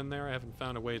small to get in there? I haven't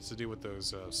found a way to deal with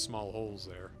those small holes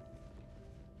there.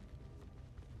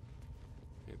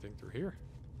 Anything through here?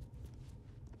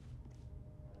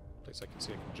 Place I can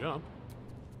see I can jump.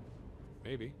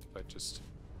 Maybe, if I just...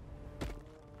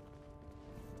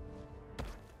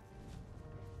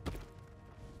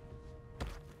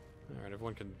 Alright,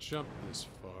 everyone can jump this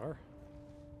far.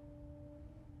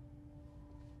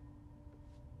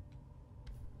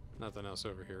 Nothing else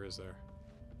over here, is there?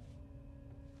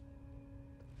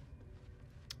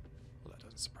 Well, that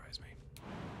doesn't surprise me.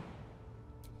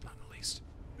 Not in the least.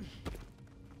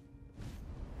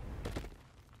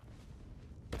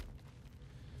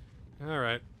 All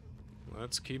right,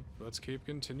 let's keep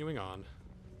continuing on.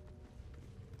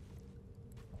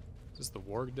 Is this the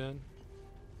warg den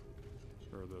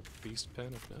or the beast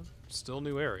pen? If no, still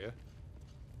new area.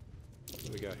 What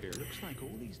do we got here? Looks like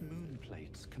all these moon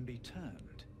plates can be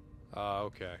turned. Ah,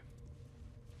 okay.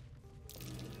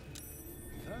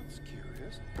 That's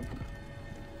curious.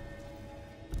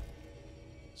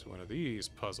 It's one of these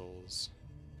puzzles.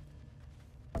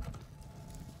 Oh,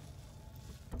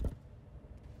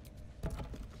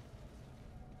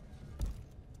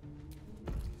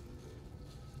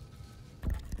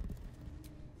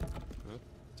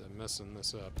 I'm messing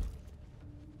this up.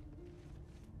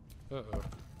 Uh-oh.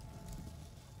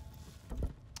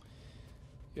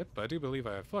 Yep, I do believe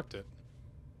I have fucked it.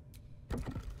 Let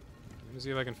me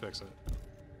see if I can fix it.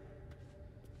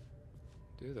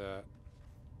 Do that.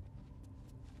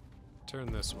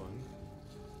 Turn this one.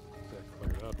 That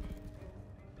cleared up.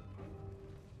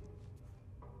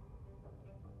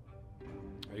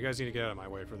 Oh, you guys need to get out of my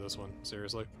way for this one.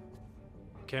 Seriously.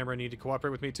 Camera need to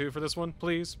cooperate with me too for this one,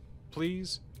 please.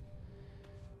 Please.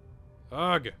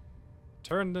 Ugh.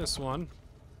 Turn this one.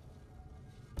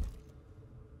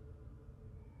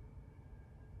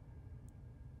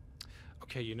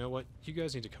 Okay, you know what? You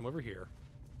guys need to come over here.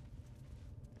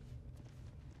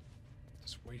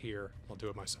 Just wait here. I'll do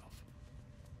it myself.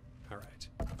 Alright.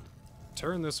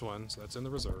 Turn this one, so that's in the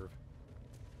reserve.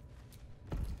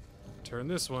 Turn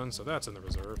this one, so that's in the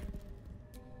reserve.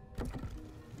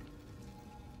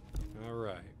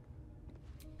 Alright.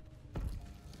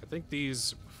 I think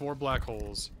these 4 black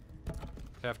holes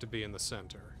have to be in the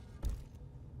center.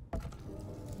 If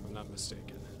I'm not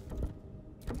mistaken.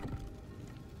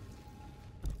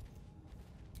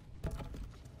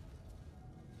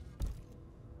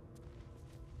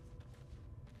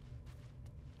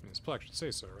 This plaque should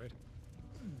say so, right?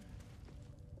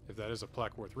 If that is a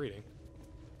plaque worth reading.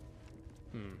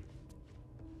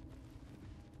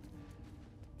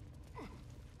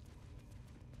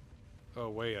 Oh,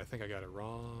 wait, I think I got it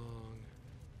wrong.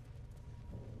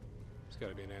 There's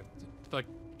gotta be an answer. Like,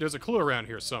 there's a clue around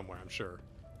here somewhere, I'm sure.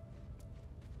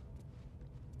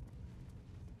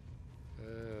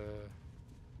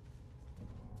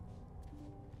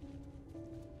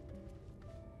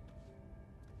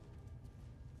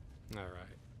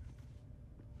 Alright.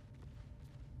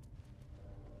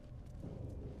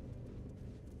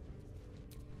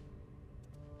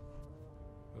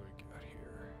 What do we got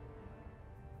here?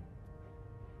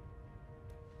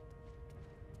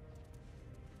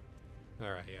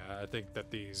 Alright, yeah, I think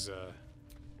that these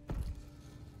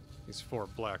 4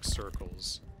 black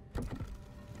circles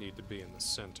need to be in the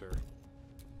center.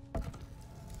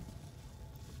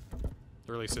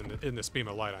 Or at least in this beam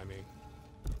of light, I mean.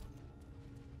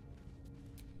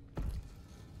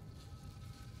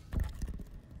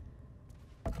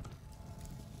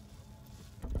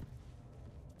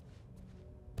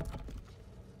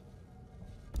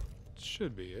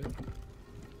 Should be it.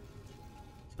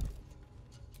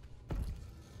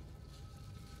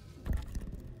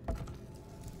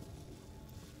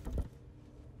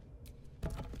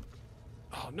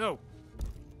 Oh no!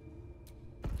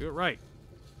 Do it right.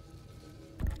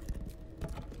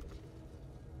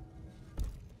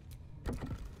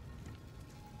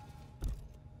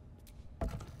 Of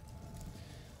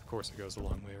course it goes a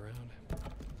long way around.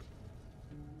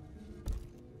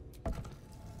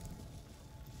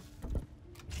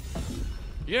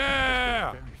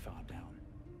 Yeah! Very far down.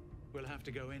 We'll have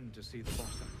to go in to see the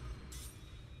bottom.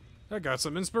 I got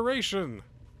some inspiration.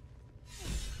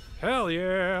 Hell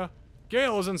yeah!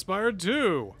 Gale is inspired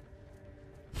too.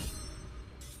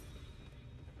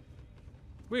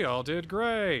 We all did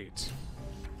great.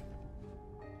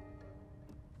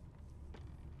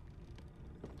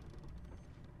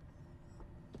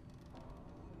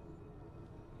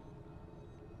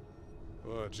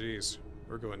 Oh, jeez.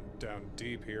 We're going down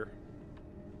deep here.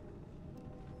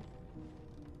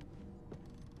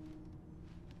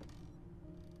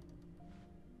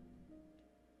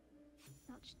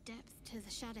 Such depth to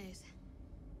the shadows.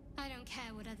 I don't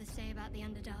care what others say about the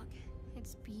Underdark.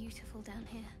 It's beautiful down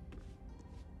here.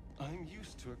 I'm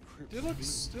used to a crypt. It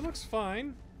looks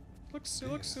fine.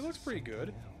 It looks pretty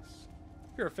good.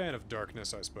 If you're a fan of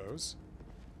darkness, I suppose.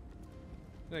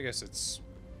 I guess it's,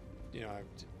 you know, I've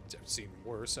seen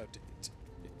worse.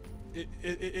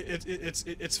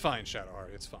 It's fine,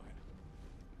 Shadowheart. It's fine.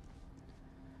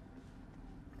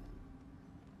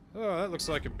 Oh, that looks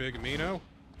like a big amino.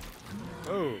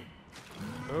 Oh.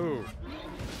 Oh.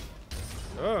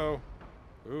 Oh.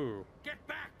 Ooh. Get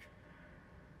back!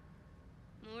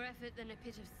 More effort than a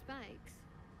pit of spikes.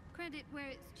 Credit where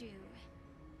it's due.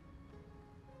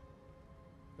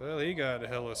 Well, he got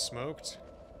hella smoked.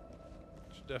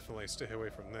 Should definitely stay away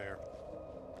from there.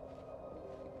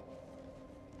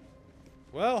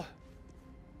 Well,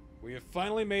 we have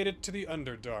finally made it to the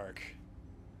Underdark.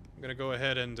 I'm gonna go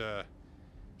ahead and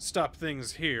stop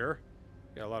things here.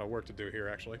 Got a lot of work to do here,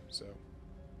 actually, so.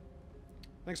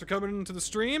 Thanks for coming into the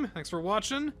stream. Thanks for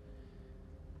watching.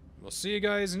 We'll see you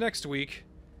guys next week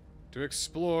to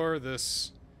explore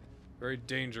this very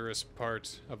dangerous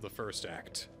part of the first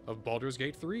act of Baldur's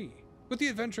Gate 3 with the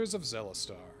adventures of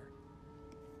Zelastar.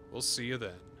 We'll see you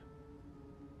then.